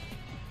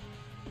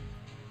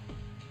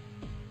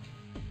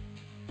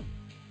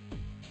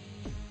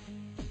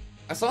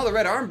 I saw the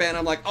red armband.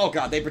 I'm like, oh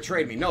god, they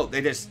betrayed me. No,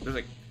 they're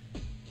like,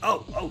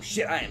 oh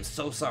shit, I am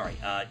so sorry.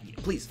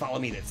 Please follow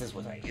me. It's this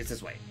way. It's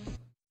this way.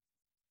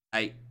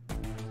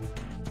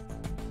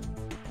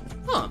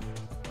 Huh.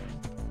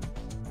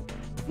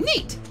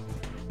 Neat.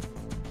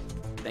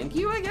 Thank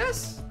you, I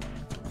guess.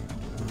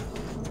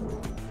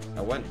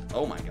 I went.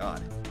 Oh my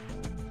god.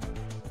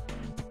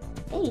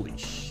 Holy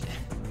shit.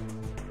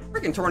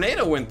 Freaking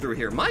tornado went through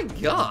here. My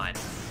god.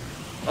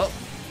 Oh.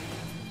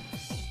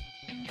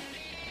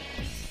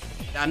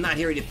 I'm not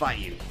here to fight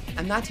you.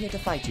 I'm not here to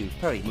fight you.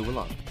 Hurry, move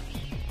along.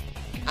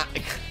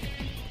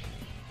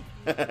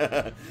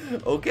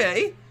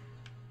 Okay.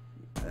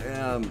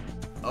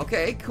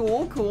 Okay,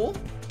 cool.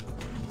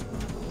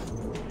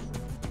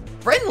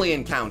 Friendly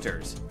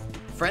encounters.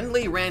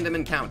 Friendly random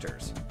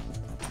encounters.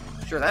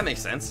 Sure, that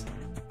makes sense.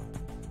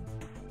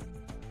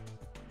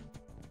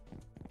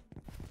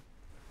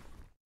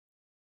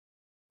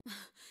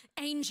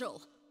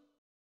 Angel.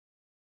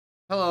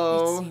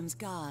 Hello. It seems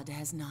God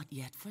has not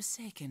yet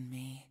forsaken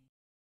me.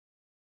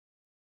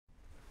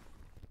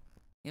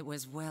 It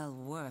was well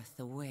worth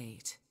the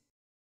wait.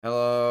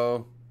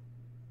 Hello.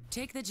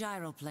 Take the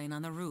gyroplane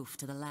on the roof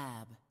to the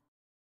lab.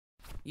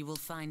 You will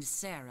find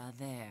Sarah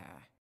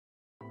there.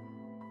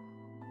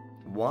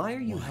 Why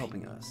are you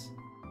helping us?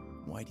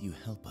 Why do you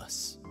help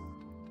us?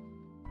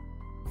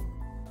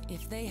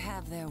 If they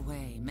have their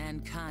way,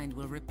 mankind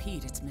will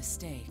repeat its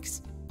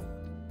mistakes.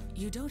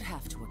 You don't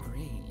have to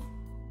agree.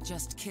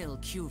 Just kill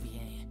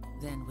Cuvier,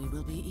 then we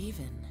will be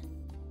even.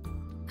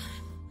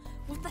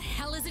 What the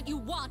hell is it you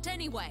want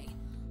anyway?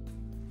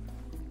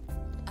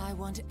 I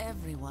want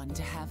everyone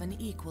to have an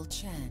equal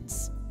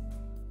chance.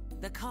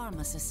 The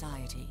Karma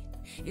Society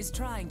is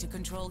trying to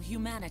control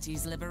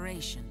humanity's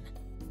liberation.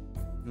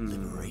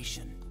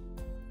 Liberation?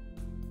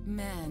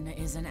 Man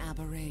is an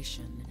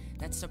aberration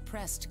that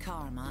suppressed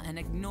karma and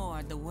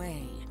ignored the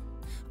way.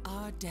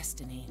 Our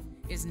destiny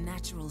is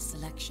natural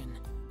selection.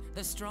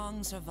 The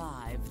strong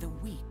survive, the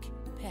weak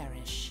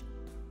perish.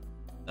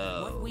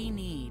 What we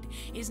need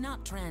is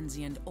not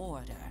transient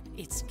order,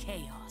 it's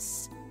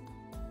chaos.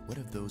 What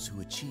of those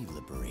who achieve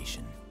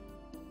liberation?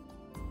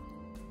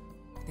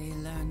 They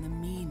learn the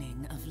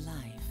meaning of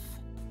life.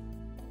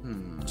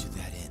 To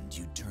that end,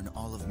 you turn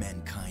all of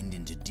mankind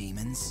into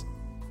demons?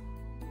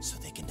 So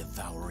they can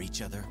devour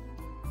each other?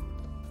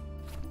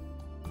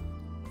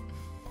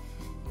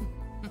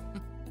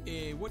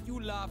 Hey, what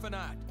you laughing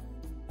at?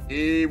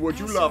 Hey, what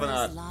you laughing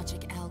Asura's at?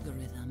 logic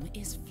algorithm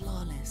is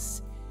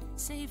flawless,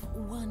 save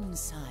one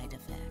side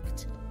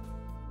effect.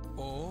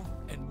 Oh,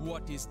 and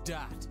what is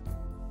that?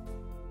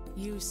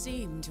 You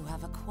seem to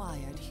have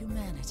acquired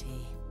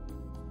humanity.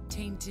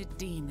 Tainted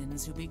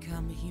demons who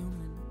become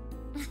human.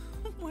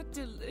 What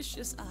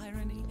delicious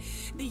irony.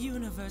 The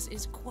universe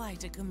is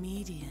quite a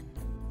comedian.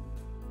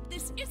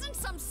 This isn't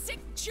some sick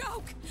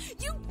joke!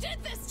 You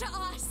did this to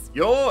us!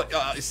 Yo,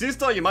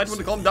 sister, you might want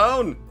to calm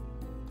down.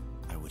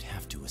 I would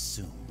have to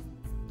assume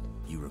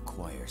you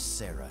require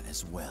Sarah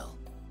as well.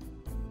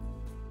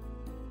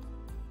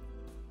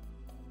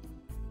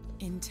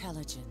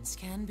 Intelligence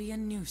can be a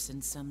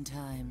nuisance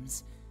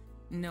sometimes.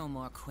 No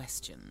more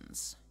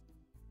questions.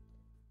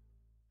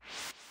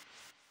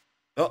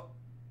 Oh,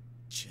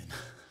 Shin,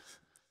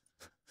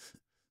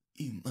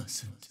 you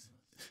mustn't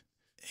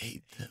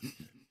hate them.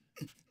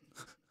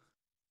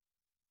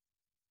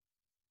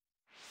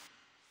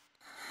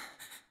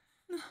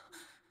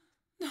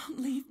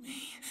 Don't leave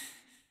me.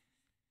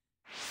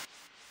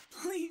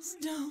 Please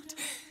don't.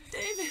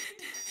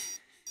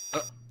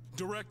 David!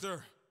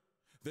 Director,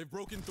 they've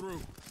broken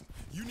through.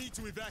 You need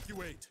to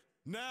evacuate.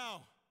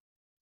 Now!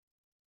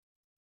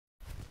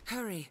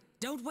 Hurry.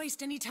 Don't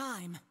waste any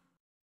time.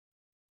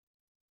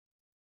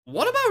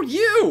 What about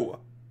you?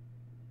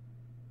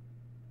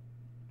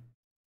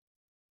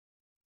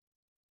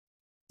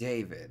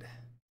 David.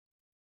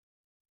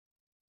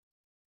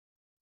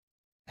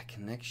 A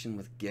connection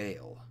with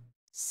Gale.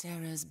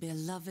 Sarah's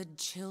beloved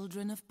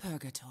children of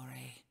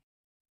purgatory.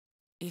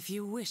 If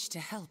you wish to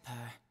help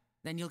her,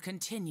 then you'll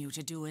continue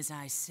to do as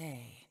I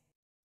say.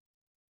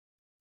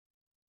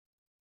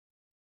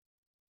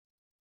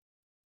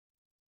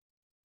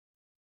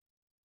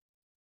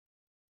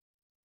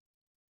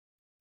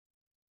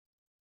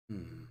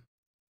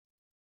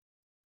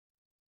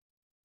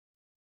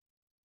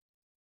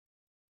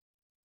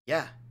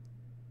 Yeah.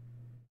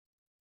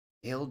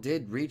 Gale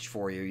did reach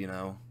for you, you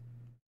know.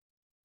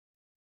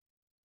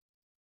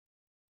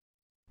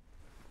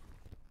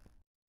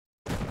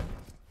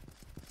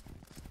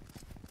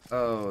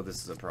 Oh,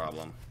 this is a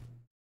problem.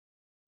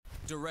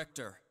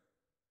 Director,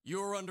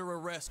 you're under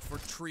arrest for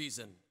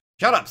treason.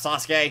 Shut up,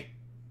 Sasuke!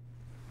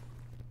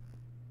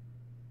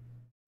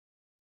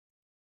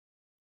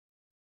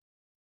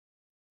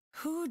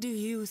 Who do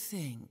you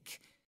think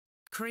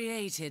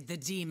created the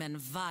demon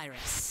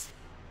virus?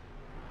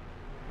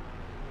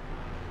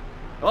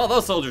 Well,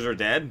 those soldiers are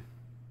dead.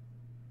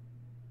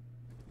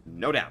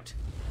 No doubt.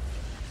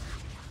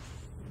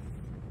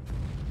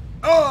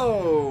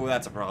 Oh,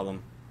 that's a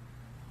problem.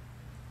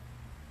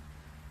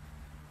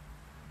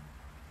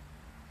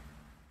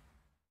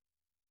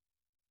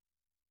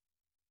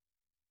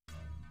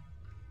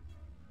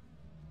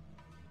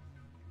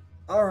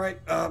 Alright,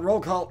 roll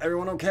call.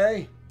 Everyone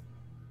okay?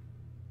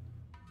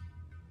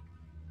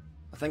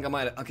 I think I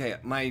might... Okay,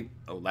 my...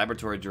 Oh,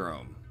 laboratory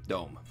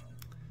dome.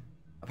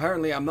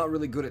 Apparently, I'm not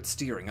really good at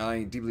steering.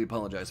 I deeply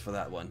apologize for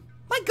that one.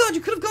 My god, you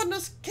could have gotten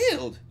us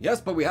killed!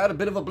 Yes, but we had a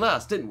bit of a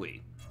blast, didn't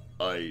we?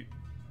 I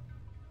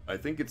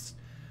think it's...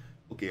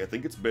 Okay, I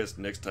think it's best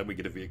next time we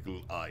get a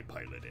vehicle, I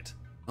pilot it.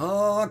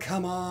 Oh,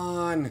 come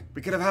on!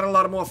 We could have had a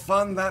lot more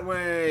fun that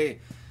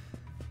way!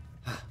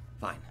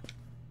 Fine.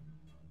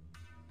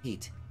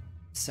 Heat.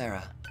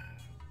 Sarah.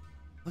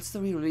 What's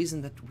the real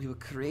reason that we were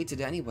created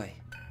anyway?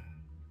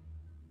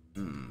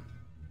 I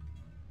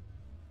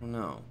don't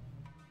know.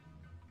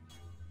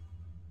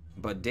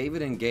 But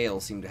David and Gale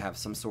seem to have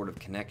some sort of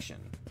connection.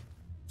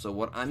 So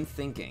what I'm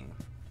thinking,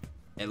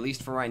 at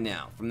least for right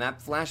now, from that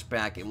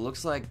flashback, it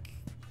looks like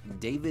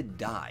David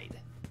died.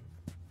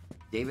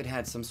 David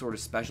had some sort of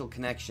special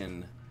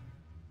connection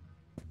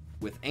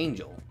with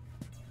Angel.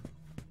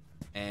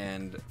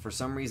 And for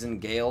some reason,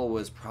 Gale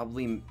was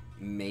probably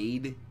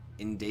made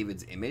in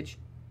David's image.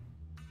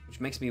 Which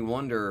makes me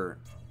wonder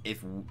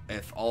if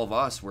all of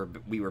us were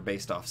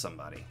based off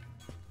somebody.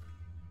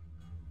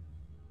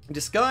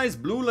 Disguise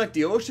blue like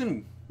the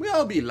ocean, we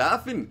all be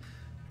laughing.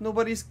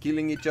 Nobody's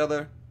killing each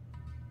other.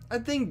 I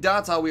think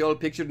that's how we all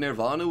pictured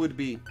Nirvana would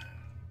be.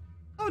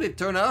 How did it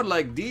turn out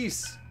like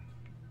this?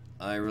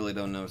 I really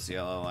don't know,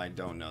 CLO. I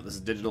don't know. This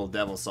is Digital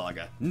Devil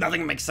Saga.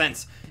 Nothing makes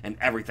sense, and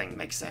everything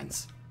makes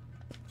sense.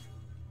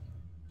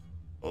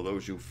 Are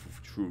those your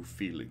true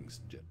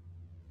feelings,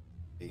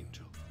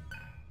 Angel?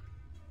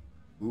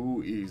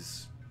 Who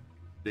is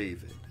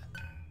David?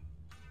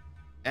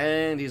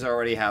 And he's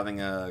already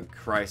having a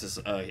crisis,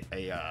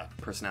 a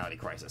personality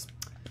crisis.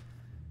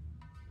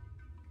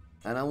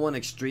 I don't want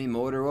extreme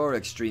order or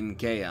extreme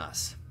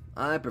chaos.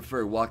 I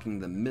prefer walking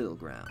the middle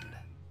ground.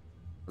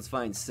 Let's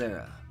find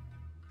Sarah.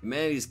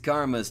 Humanity's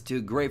karma is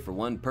too great for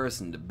one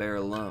person to bear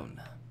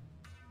alone.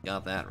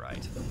 Got that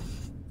right.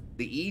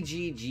 The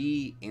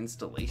EGG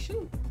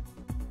installation?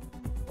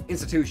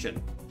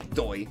 Institution.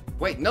 Doy.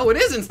 Wait, no, it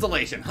is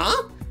installation,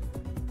 huh?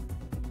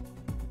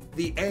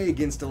 The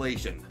egg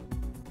installation.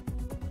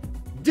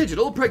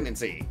 Digital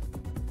pregnancy.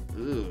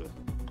 Ugh.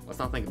 Let's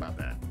not think about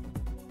that.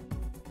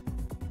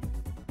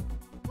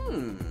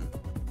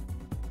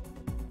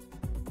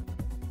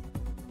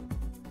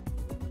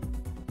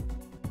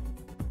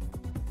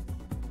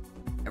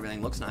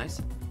 Everything looks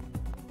nice.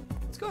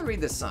 Let's go and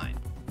read this sign.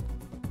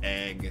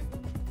 Egg.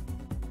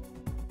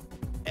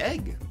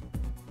 Egg?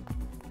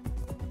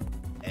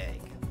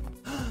 Egg.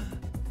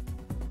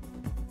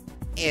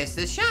 It's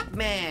the shop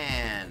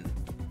man!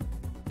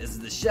 This is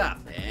the shop,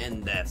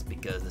 and that's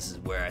because this is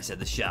where I said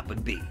the shop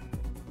would be.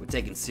 We're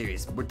talking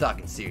serious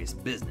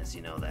business,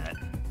 you know that.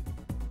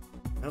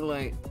 Well,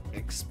 I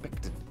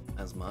expected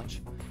as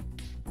much.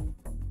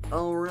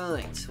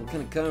 Alright, what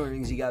kind of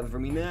colorings you got for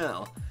me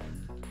now?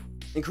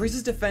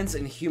 Increases defense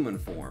in human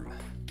form.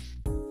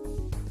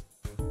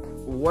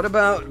 What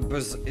about... I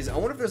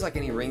wonder if there's like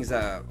any rings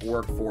that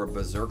work for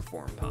berserk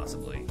form,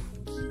 possibly.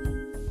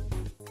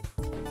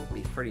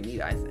 Be pretty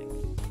neat, I think.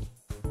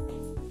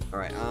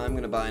 Alright, I'm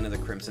gonna buy another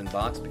Crimson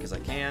box because I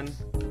can.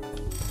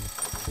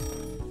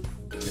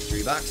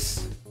 Mystery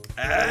box.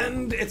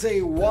 And it's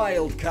a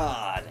wild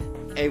card.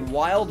 A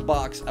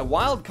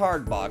wild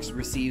card box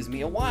receives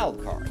me a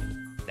wild card.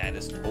 That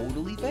is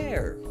totally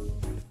fair.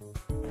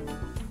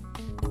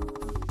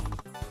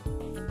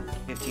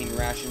 15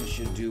 rations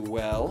should do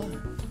well.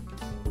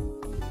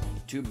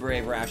 2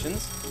 brave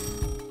rations.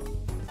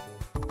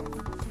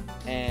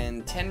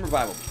 And 10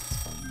 revival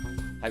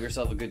beans. Have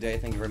yourself a good day,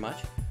 thank you very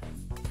much.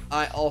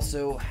 I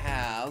also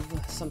have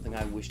something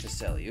I wish to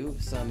sell you.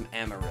 Some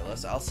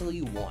amaryllis. I'll sell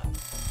you 1.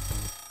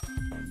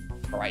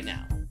 For right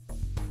now.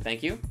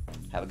 Thank you.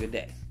 Have a good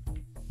day.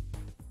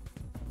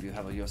 You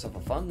have yourself a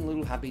fun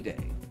little happy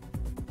day.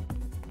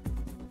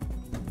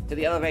 To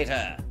the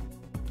elevator.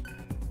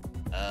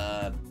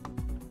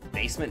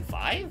 Basement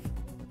 5?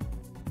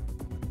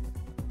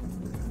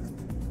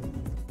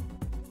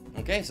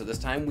 Okay, so this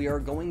time we are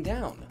going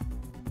down.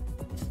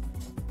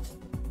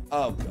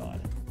 Oh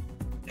god.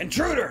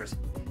 Intruders!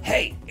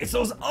 Hey, it's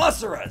those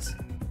Asuras!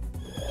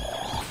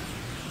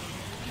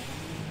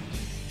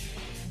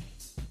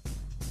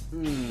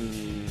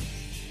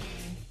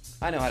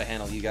 I know how to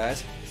handle you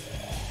guys.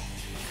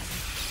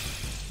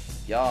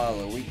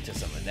 Y'all are weak to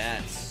some of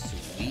that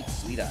sweet,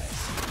 sweet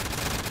ice.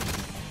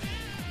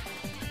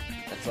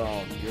 That's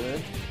all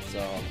good. It's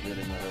all good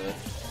in the hood.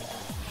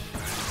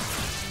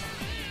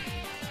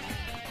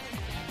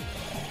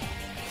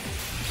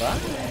 Bye.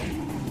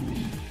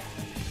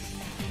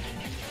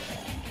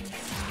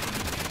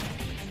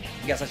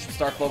 I guess I should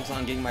start focusing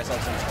on getting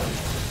myself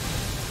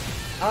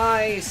some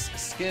ice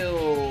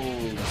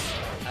skills.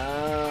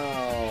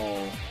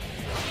 Ow.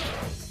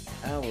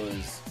 That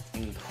was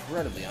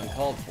incredibly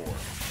uncalled for.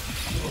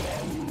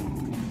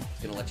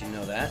 Just gonna let you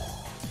know that.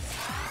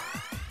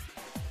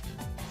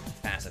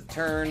 Pass a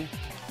turn.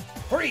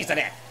 Freeze to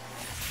death!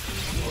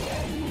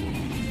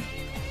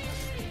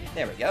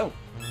 There we go.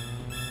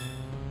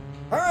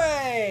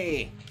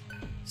 Hooray!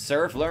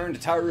 Surf learned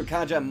Taru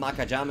Kaja,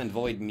 Makajam, and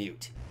Void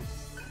Mute.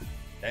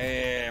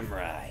 Damn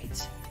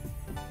right.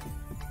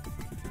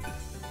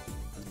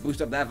 Let's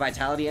boost up that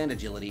vitality and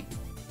agility.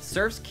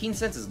 Surf's keen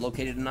senses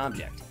located an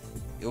object.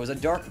 It was a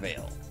dark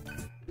veil.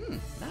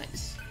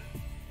 Nice.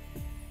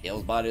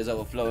 Gale's body is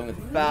overflowing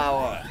with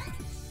power.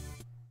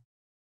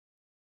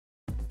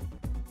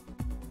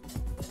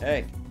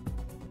 Hey.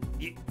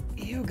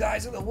 You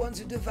guys are the ones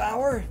who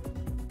devour?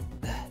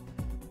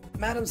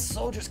 Madam's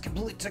soldiers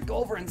completely took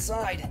over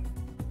inside.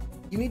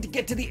 You need to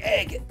get to the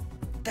egg.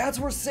 That's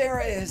where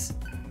Sarah is.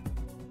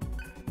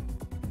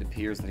 It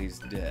appears that he's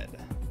dead.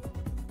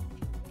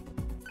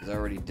 He's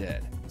already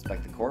dead.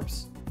 Inspect the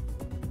corpse.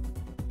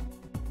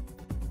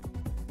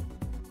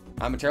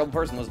 I'm a terrible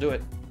person, let's do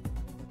it.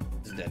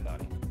 It's a dead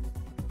body.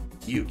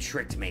 You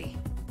tricked me.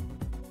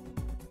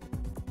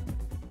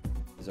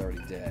 He's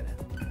already dead.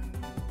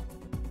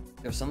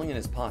 There's something in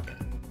his pocket.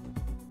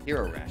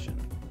 Hero ration.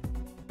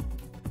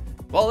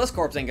 Well, this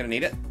corpse ain't gonna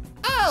need it.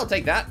 I'll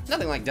take that.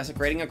 Nothing like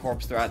desecrating a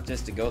corpse throughout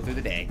just to go through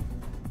the day.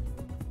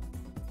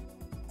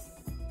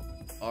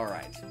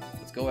 Alright,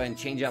 let's go ahead and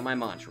change out my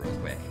mantra real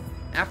quick.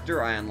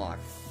 After I unlock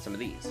some of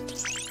these.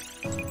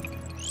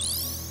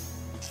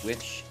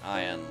 Which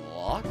I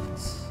unlocked.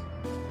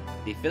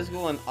 the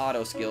physical and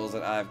auto skills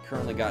that I've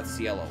currently got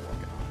Cielo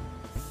working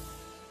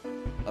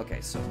on.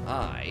 Okay, so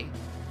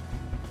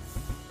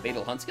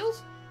Fatal Hunt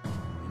skills?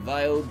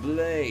 Vile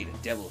Blade,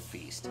 Devil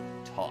Feast,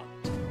 Taunt.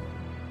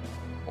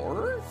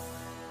 Horror?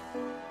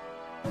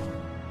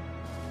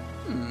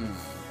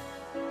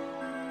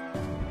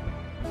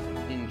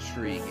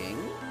 Intriguing.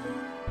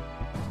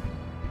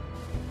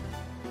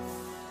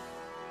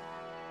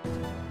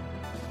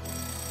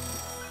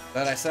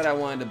 But I said I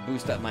wanted to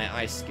boost up my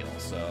ice skill,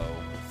 so...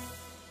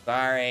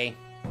 Sorry.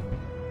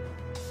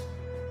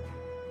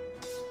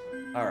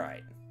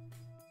 Alright.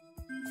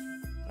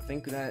 I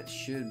think that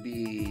should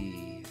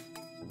be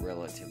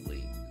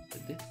relatively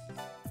good.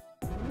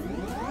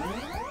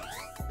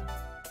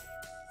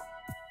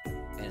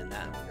 And in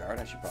that regard,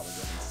 I should probably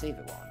go ahead and save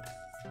it while I'm at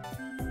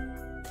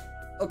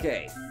it.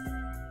 Okay.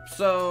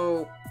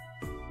 So...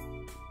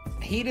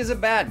 Heat is a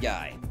bad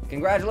guy.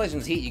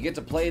 Congratulations, Heat, you get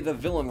to play the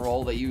villain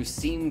role that you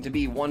seem to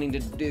be wanting to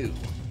do.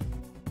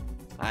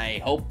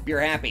 I hope you're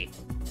happy.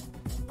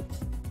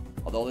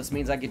 Although this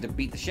means I get to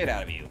beat the shit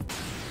out of you.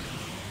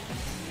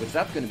 Which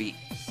that's gonna be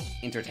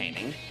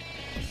entertaining.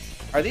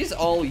 Are these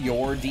all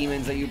your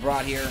demons that you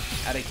brought here,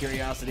 out of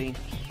curiosity?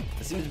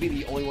 This seems to be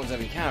the only ones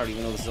I've encountered,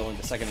 even though this is only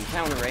the second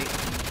encounter rate.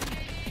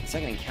 The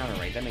second encounter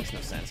rate, that makes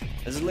no sense.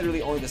 This is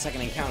literally only the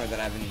second encounter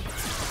that I've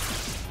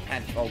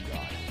had. Oh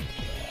god.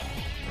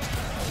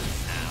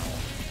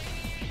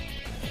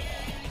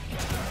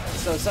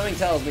 So something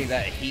tells me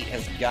that Heat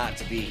has got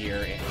to be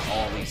here if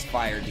all these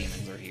fire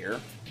demons are here.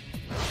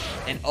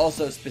 And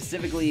also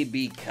specifically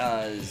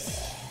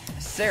because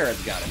Sarah's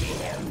got to be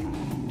here.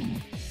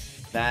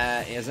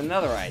 That is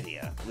another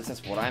idea. At least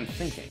that's what I'm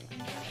thinking.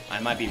 I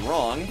might be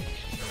wrong,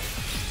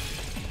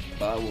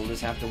 but we'll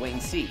just have to wait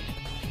and see.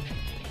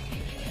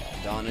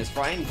 Dawn is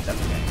frightened? That's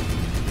okay.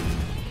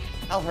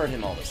 I'll hurt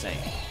him all the same.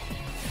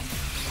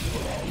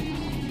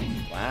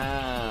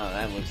 Wow,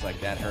 that looks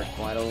like that hurt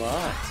quite a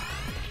lot.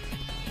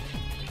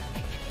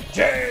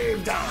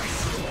 Jave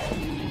dice!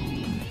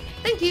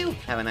 Thank you!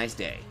 Have a nice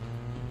day.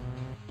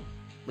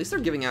 At least they're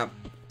giving out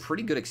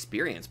pretty good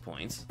experience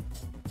points.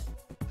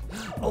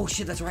 Oh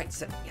shit, that's right.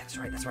 Yeah,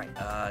 that's right.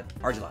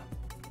 Argela.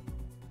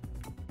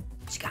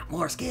 She got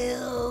more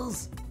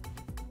skills!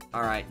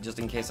 Alright, just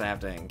in case I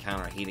have to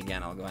encounter Heat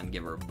again, I'll go ahead and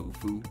give her a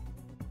Bufu.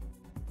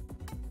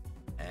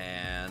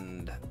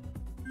 And...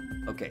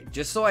 okay,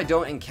 just so I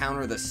don't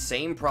encounter the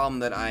same problem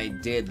that I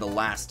did the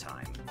last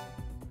time.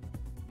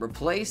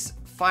 Replace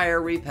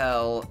Fire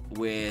Repel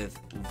with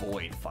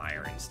Void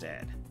Fire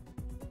instead.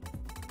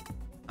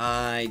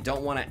 I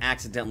don't want to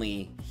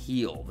accidentally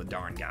heal the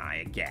darn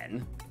guy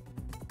again.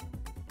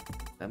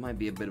 That might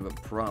be a bit of a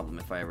problem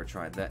if I ever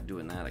tried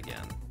doing that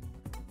again.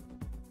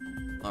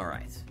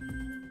 Alright.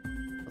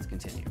 Let's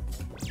continue.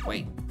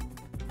 Wait.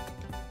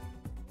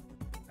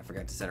 I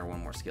forgot to set her one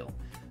more skill.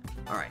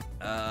 Alright.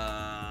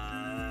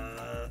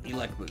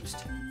 Elect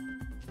Boost.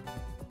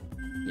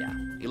 Yeah.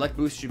 Elect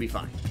Boost should be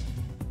fine.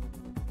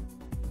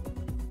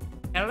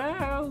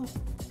 Hello?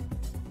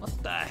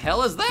 What the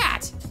hell is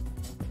that?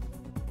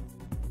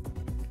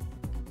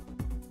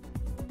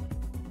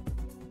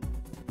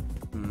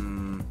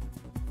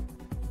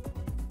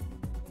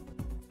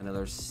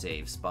 Another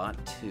save spot,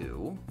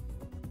 too.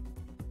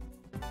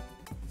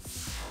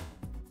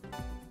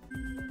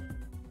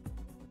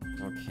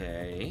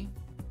 Okay.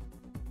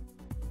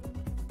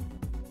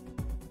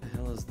 What the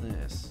hell is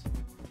this?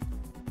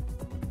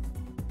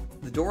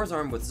 The door is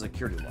armed with a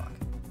security lock.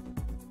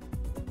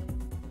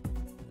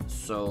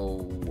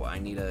 So I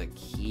need a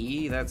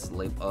key that's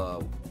for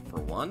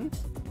one?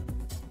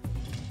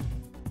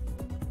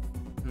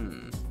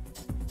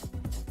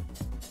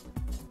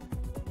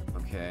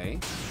 Okay.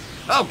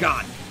 Oh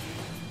god!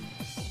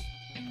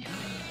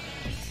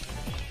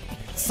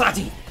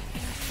 Sati!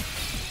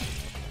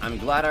 I'm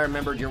glad I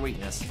remembered your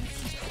weakness.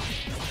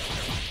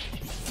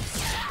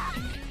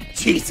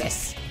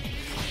 Jesus!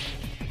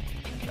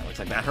 That looks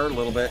like that hurt a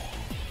little bit.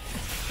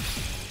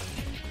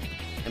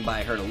 And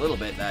by hurt a little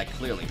bit, that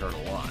clearly hurt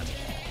a lot.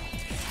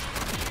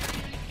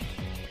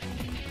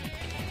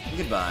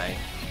 Goodbye.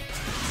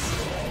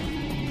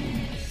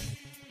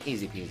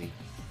 Easy peasy.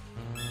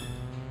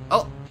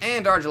 Oh,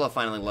 and Argela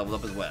finally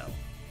leveled up as well.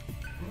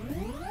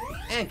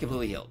 And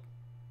completely healed.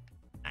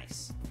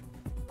 Nice.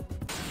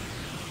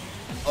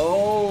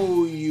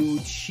 Oh, you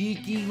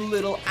cheeky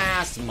little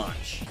ass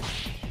munch.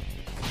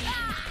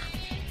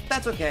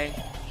 That's okay.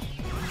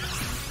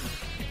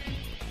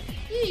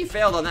 You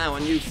failed on that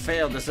one. You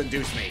failed to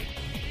seduce me.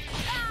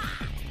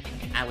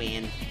 I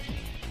win.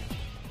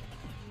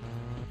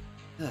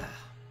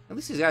 At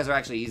least these guys are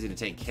actually easy to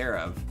take care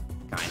of.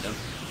 Kind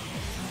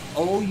of.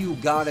 Oh, you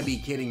gotta be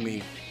kidding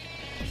me.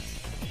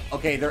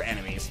 Okay, they're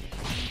enemies.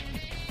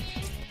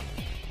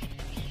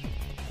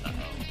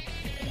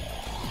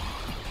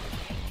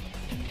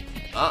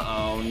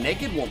 Uh-oh,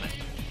 naked woman.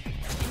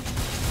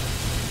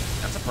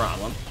 That's a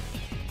problem.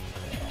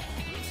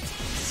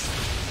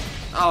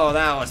 Oh,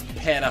 that was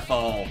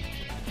pitiful.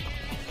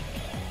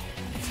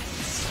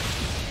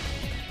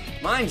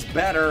 Mine's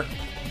better.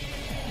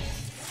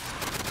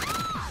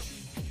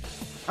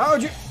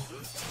 How'd you...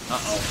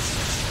 Uh-oh.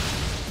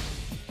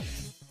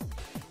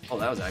 Oh,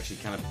 that was actually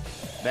kind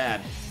of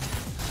bad.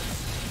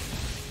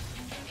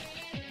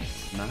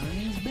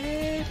 Mine's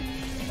better.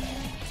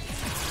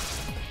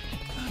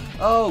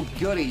 Oh,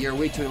 goody, you're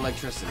weak to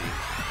electricity.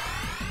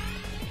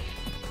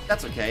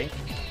 That's okay.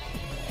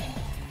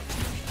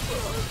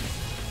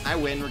 I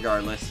win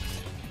regardless.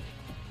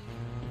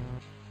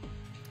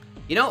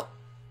 You know,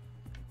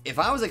 if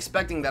I was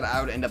expecting that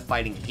I would end up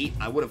fighting heat,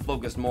 I would have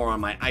focused more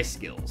on my ice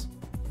skills.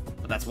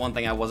 But that's one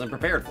thing I wasn't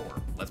prepared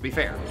for. Let's be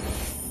fair.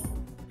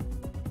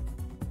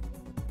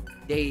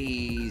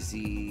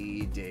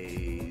 Daisy,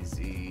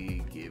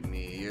 Daisy, give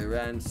me your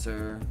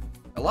answer.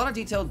 A lot of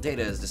detailed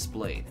data is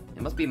displayed.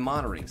 It must be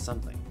monitoring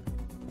something.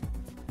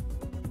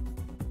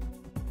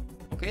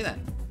 Okay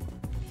then.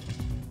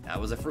 That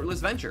was a fruitless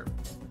venture.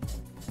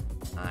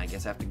 I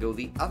guess I have to go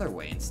the other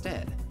way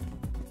instead.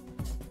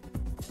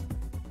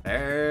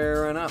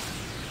 Fair enough.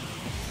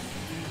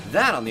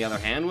 That, on the other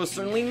hand, was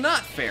certainly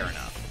not fair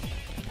enough.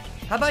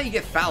 How about you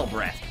get foul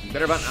breath? You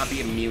better not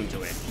be immune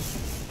to it.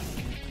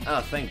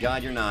 Oh, thank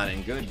God you're not,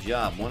 and good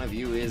job. One of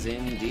you is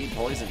indeed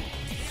poisoned.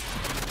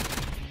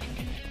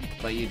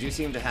 But you do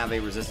seem to have a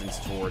resistance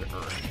toward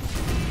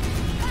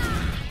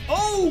Earth.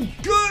 Oh,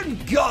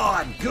 good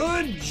God!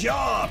 Good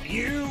job!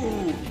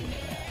 You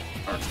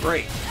are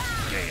great,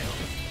 Gale.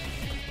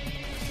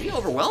 He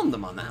overwhelmed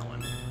them on that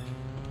one.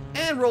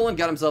 And Roland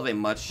got himself a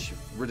much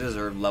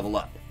deserved level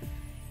up.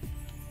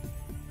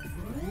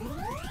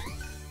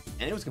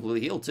 And it was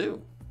completely healed,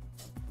 too.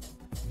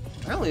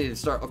 I only need to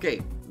start...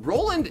 Okay,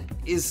 Roland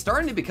is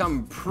starting to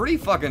become pretty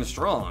fucking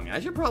strong. I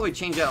should probably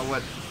change out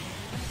what...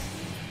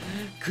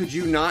 Could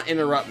you not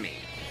interrupt me?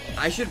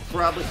 I should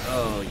probably...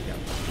 Oh,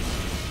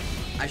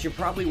 yeah. I should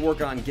probably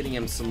work on getting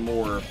him some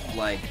more,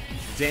 like,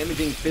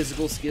 damaging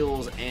physical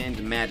skills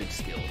and magic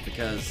skills,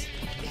 because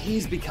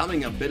he's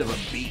becoming a bit of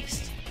a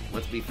beast.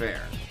 Let's be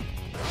fair.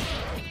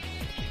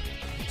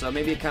 So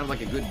maybe kind of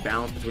like a good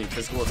balance between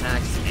physical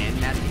attacks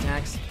and magic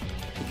attacks.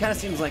 It kind of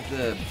seems like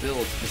the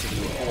build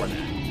specifically for that.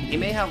 He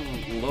may have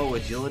low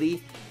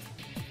agility,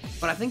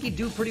 but I think he'd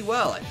do pretty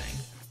well, I think.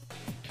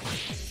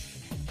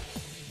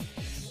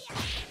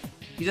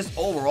 He's just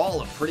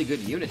overall a pretty good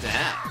unit to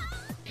have.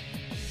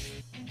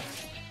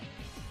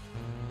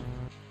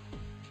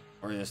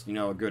 Or just, you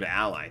know, a good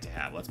ally to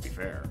have, let's be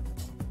fair.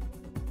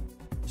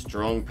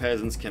 Strong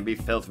presence can be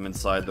felt from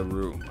inside the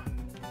room.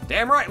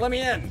 Damn right, let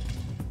me in!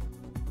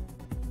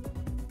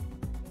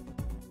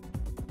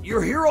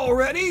 You're here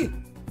already?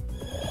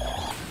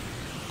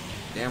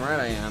 Damn right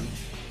I am.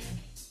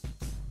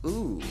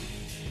 Ooh.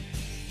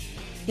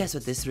 Guess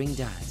what this ring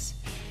does?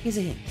 Here's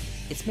a hint.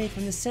 It's made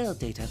from the cell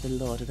data of the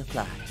Lord of the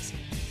Flies.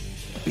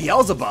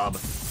 Beelzebub!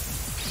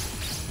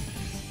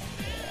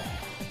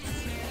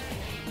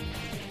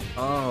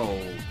 Oh.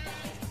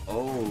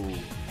 Oh.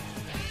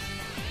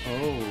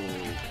 Oh.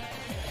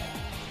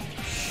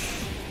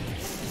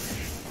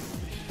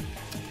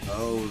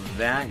 Oh,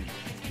 that...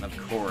 Of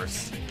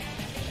course.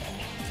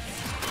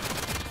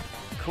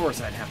 Of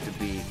course I'd have to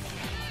be...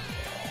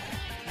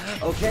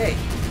 Okay.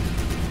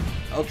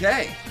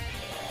 Okay.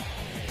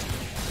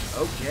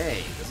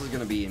 Okay. This is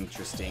gonna be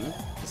interesting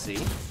to see.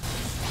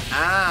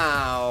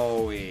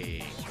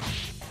 Owie.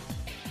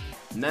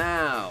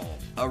 Now,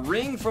 a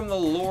ring from the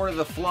Lord of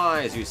the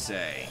Flies, you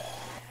say?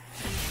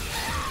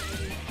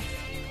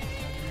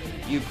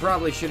 You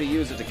probably should have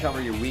used it to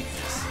cover your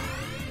weakness.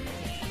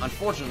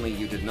 Unfortunately,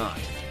 you did not.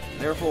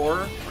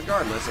 Therefore,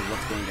 regardless of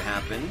what's going to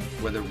happen,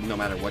 no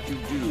matter what you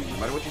do, no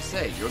matter what you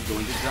say, you're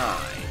going to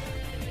die.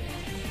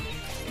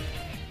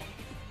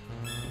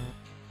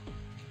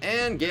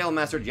 And Gale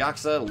mastered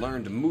Yaksa,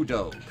 learned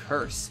Mudo,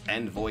 Curse,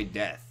 and Void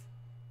Death.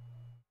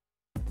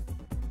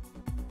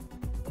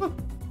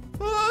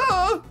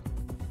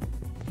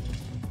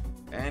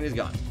 And he's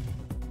gone.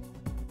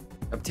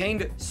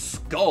 Obtained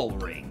Skull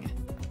Ring.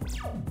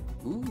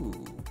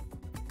 Ooh.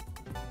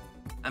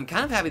 I'm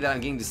kind of happy that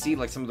I'm getting to see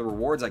like some of the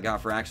rewards I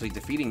got for actually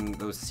defeating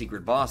those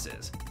secret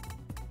bosses.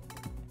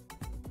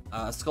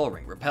 Skull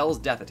Ring repels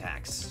death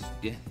attacks.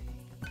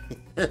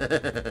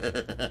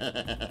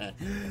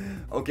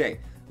 Okay,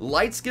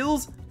 light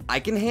skills I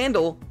can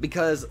handle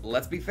because,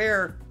 let's be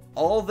fair,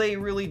 all they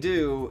really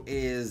do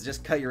is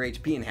just cut your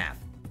HP in half.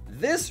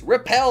 This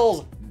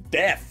repels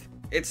death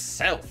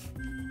itself.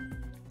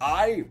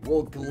 I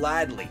will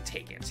gladly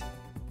take it.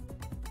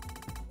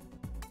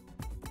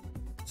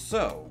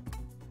 So,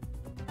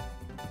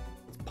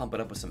 let's pump it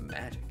up with some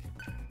magic.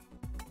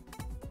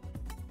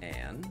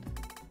 And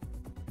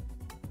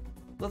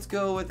let's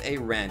go with a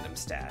random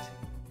stat.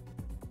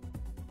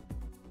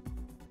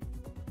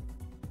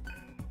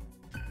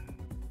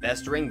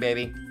 Best ring,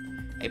 baby.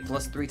 A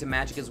 +3 to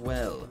magic as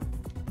well.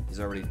 He's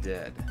already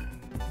dead.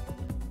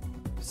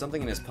 There's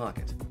something in his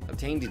pocket.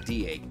 Obtained a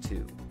D8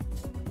 too.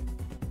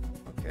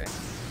 Okay.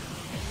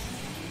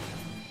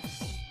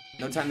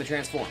 No time to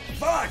transform.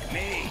 Fuck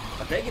me!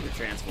 But they get to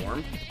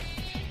transform.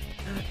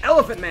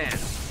 Elephant Man!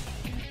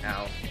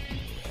 Ow.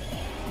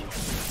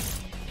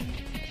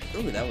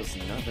 Ooh, that was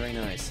not very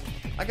nice.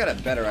 I got a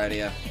better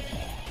idea.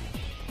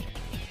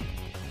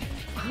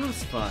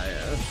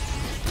 Crossfire.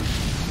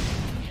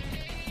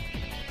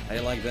 How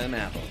you like them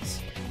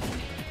apples?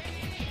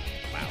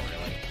 Wow,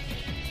 really?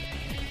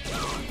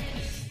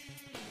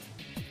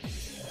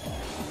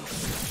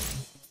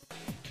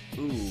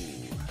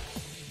 Ooh.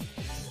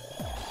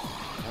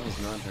 That was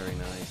not very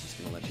nice,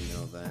 just gonna let you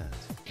know that.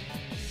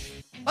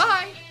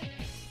 Bye!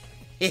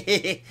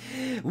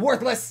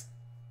 Worthless!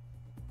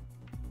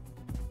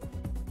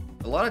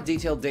 A lot of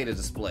detailed data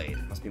displayed.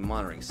 Must be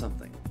monitoring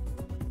something.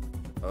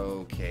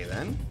 Okay,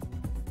 then.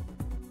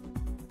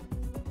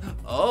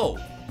 Oh!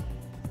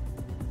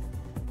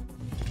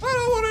 I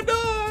don't want to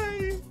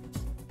die!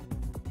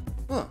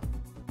 Huh.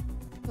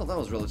 Well, that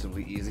was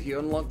relatively easy. He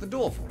unlocked the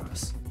door for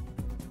us.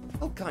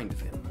 How kind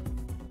of him.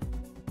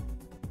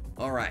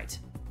 Alright.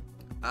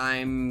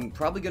 I'm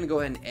probably going to go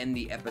ahead and end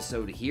the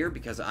episode here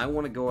because I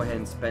want to go ahead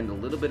and spend a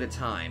little bit of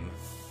time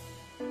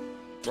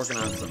working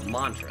on some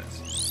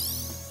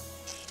mantras.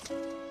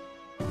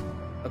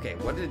 Okay,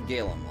 what did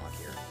Gale unlock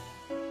here?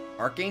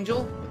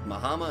 Archangel with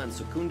Mahama and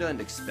Sukunda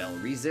and Expel.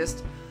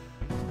 Resist.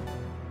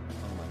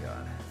 Oh my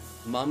god.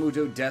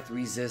 Mamudo Death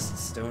Resist,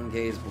 Stone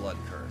Gaze, Blood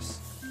Curse.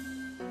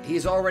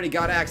 He's already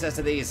got access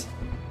to these.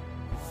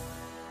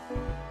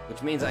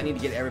 Which means I need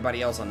to get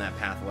everybody else on that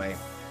pathway.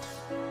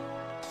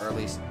 Or at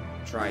least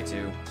try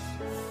to.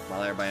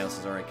 While everybody else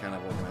is already kind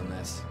of working on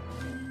this.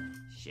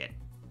 Shit.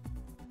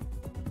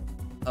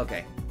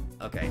 Okay.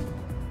 Okay.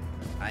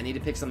 I need to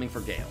pick something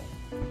for Gale.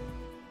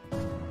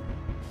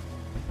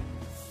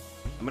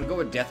 I'm gonna go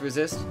with Death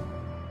Resist,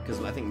 because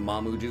I think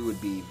Mamudu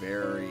would be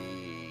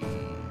very...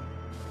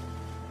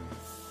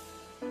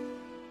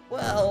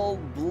 Well,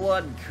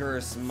 Blood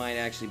Curse might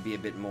actually be a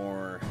bit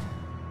more...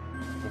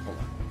 Oh, hold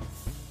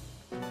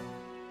on.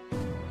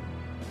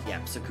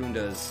 Yeah,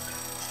 Secunda's...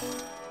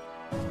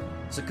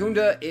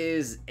 Secunda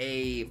is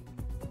a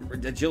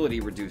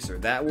agility reducer.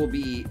 That will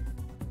be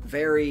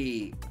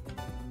very,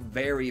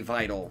 very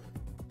vital.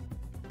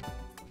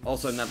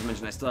 Also, not to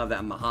mention, I still have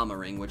that Mahama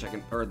ring, which I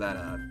can... Or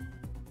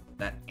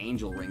that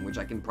Angel ring, which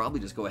I can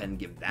probably just go ahead and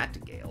give that to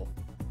Gale.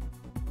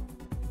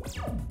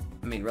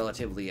 I mean,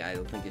 relatively, I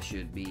don't think it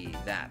should be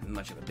that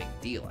much of a big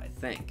deal, I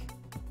think.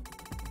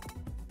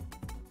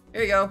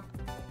 Here you go.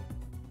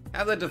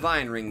 Have the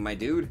Divine ring, my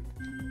dude.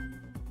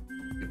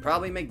 You'd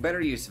probably make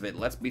better use of it,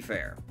 let's be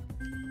fair.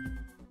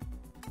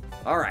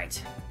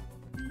 Alright.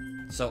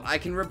 So I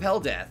can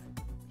repel death.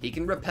 He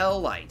can repel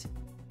light.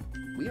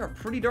 We are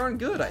pretty darn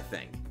good, I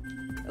think.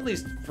 At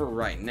least for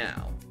right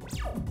now.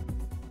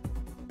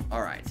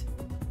 Alright.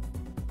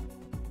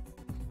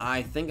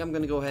 I think I'm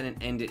going to go ahead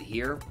and end it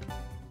here.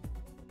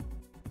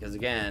 Because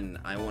again,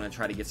 I want to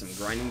try to get some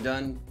grinding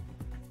done.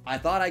 I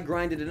thought I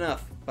grinded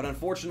enough, but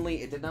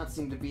unfortunately it did not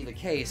seem to be the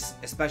case,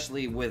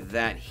 especially with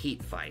that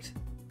heat fight.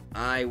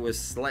 I was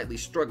slightly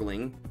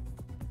struggling,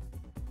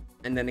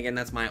 and then again,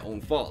 that's my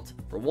own fault.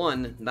 For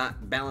one,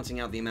 not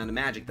balancing out the amount of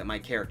magic that my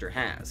character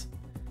has.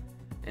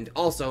 And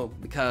also,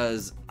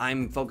 because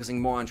I'm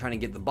focusing more on trying to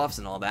get the buffs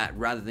and all that,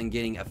 rather than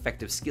getting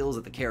effective skills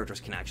that the characters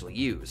can actually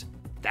use.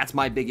 That's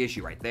my big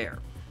issue right there.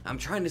 I'm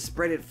trying to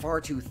spread it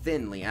far too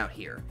thinly out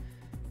here.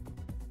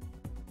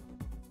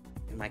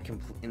 In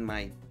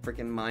my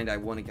freaking mind, I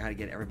want to gotta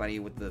get everybody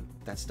with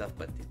that stuff,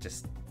 but it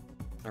just...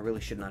 I really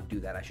should not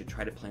do that. I should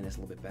try to plan this a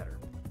little bit better.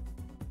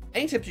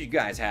 Any tips you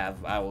guys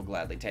have, I will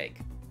gladly take.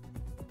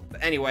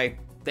 But anyway,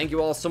 thank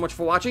you all so much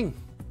for watching,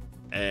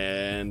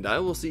 and I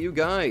will see you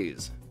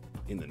guys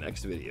in the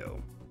next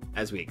video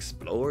as we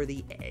explore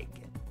the egg.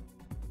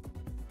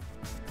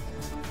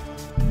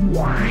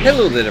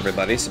 Hello there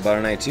everybody,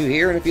 Saga2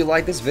 here, and if you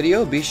like this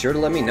video, be sure to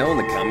let me know in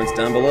the comments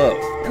down below.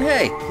 And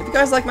hey, if you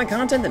guys like my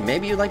content, then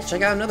maybe you'd like to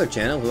check out another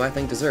channel who I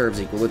think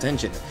deserves equal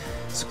attention.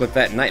 So click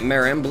that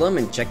Nightmare emblem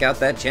and check out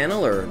that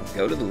channel, or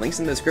go to the links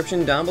in the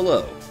description down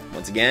below.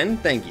 Once again,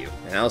 thank you,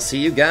 and I'll see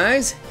you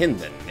guys in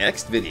the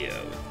next video.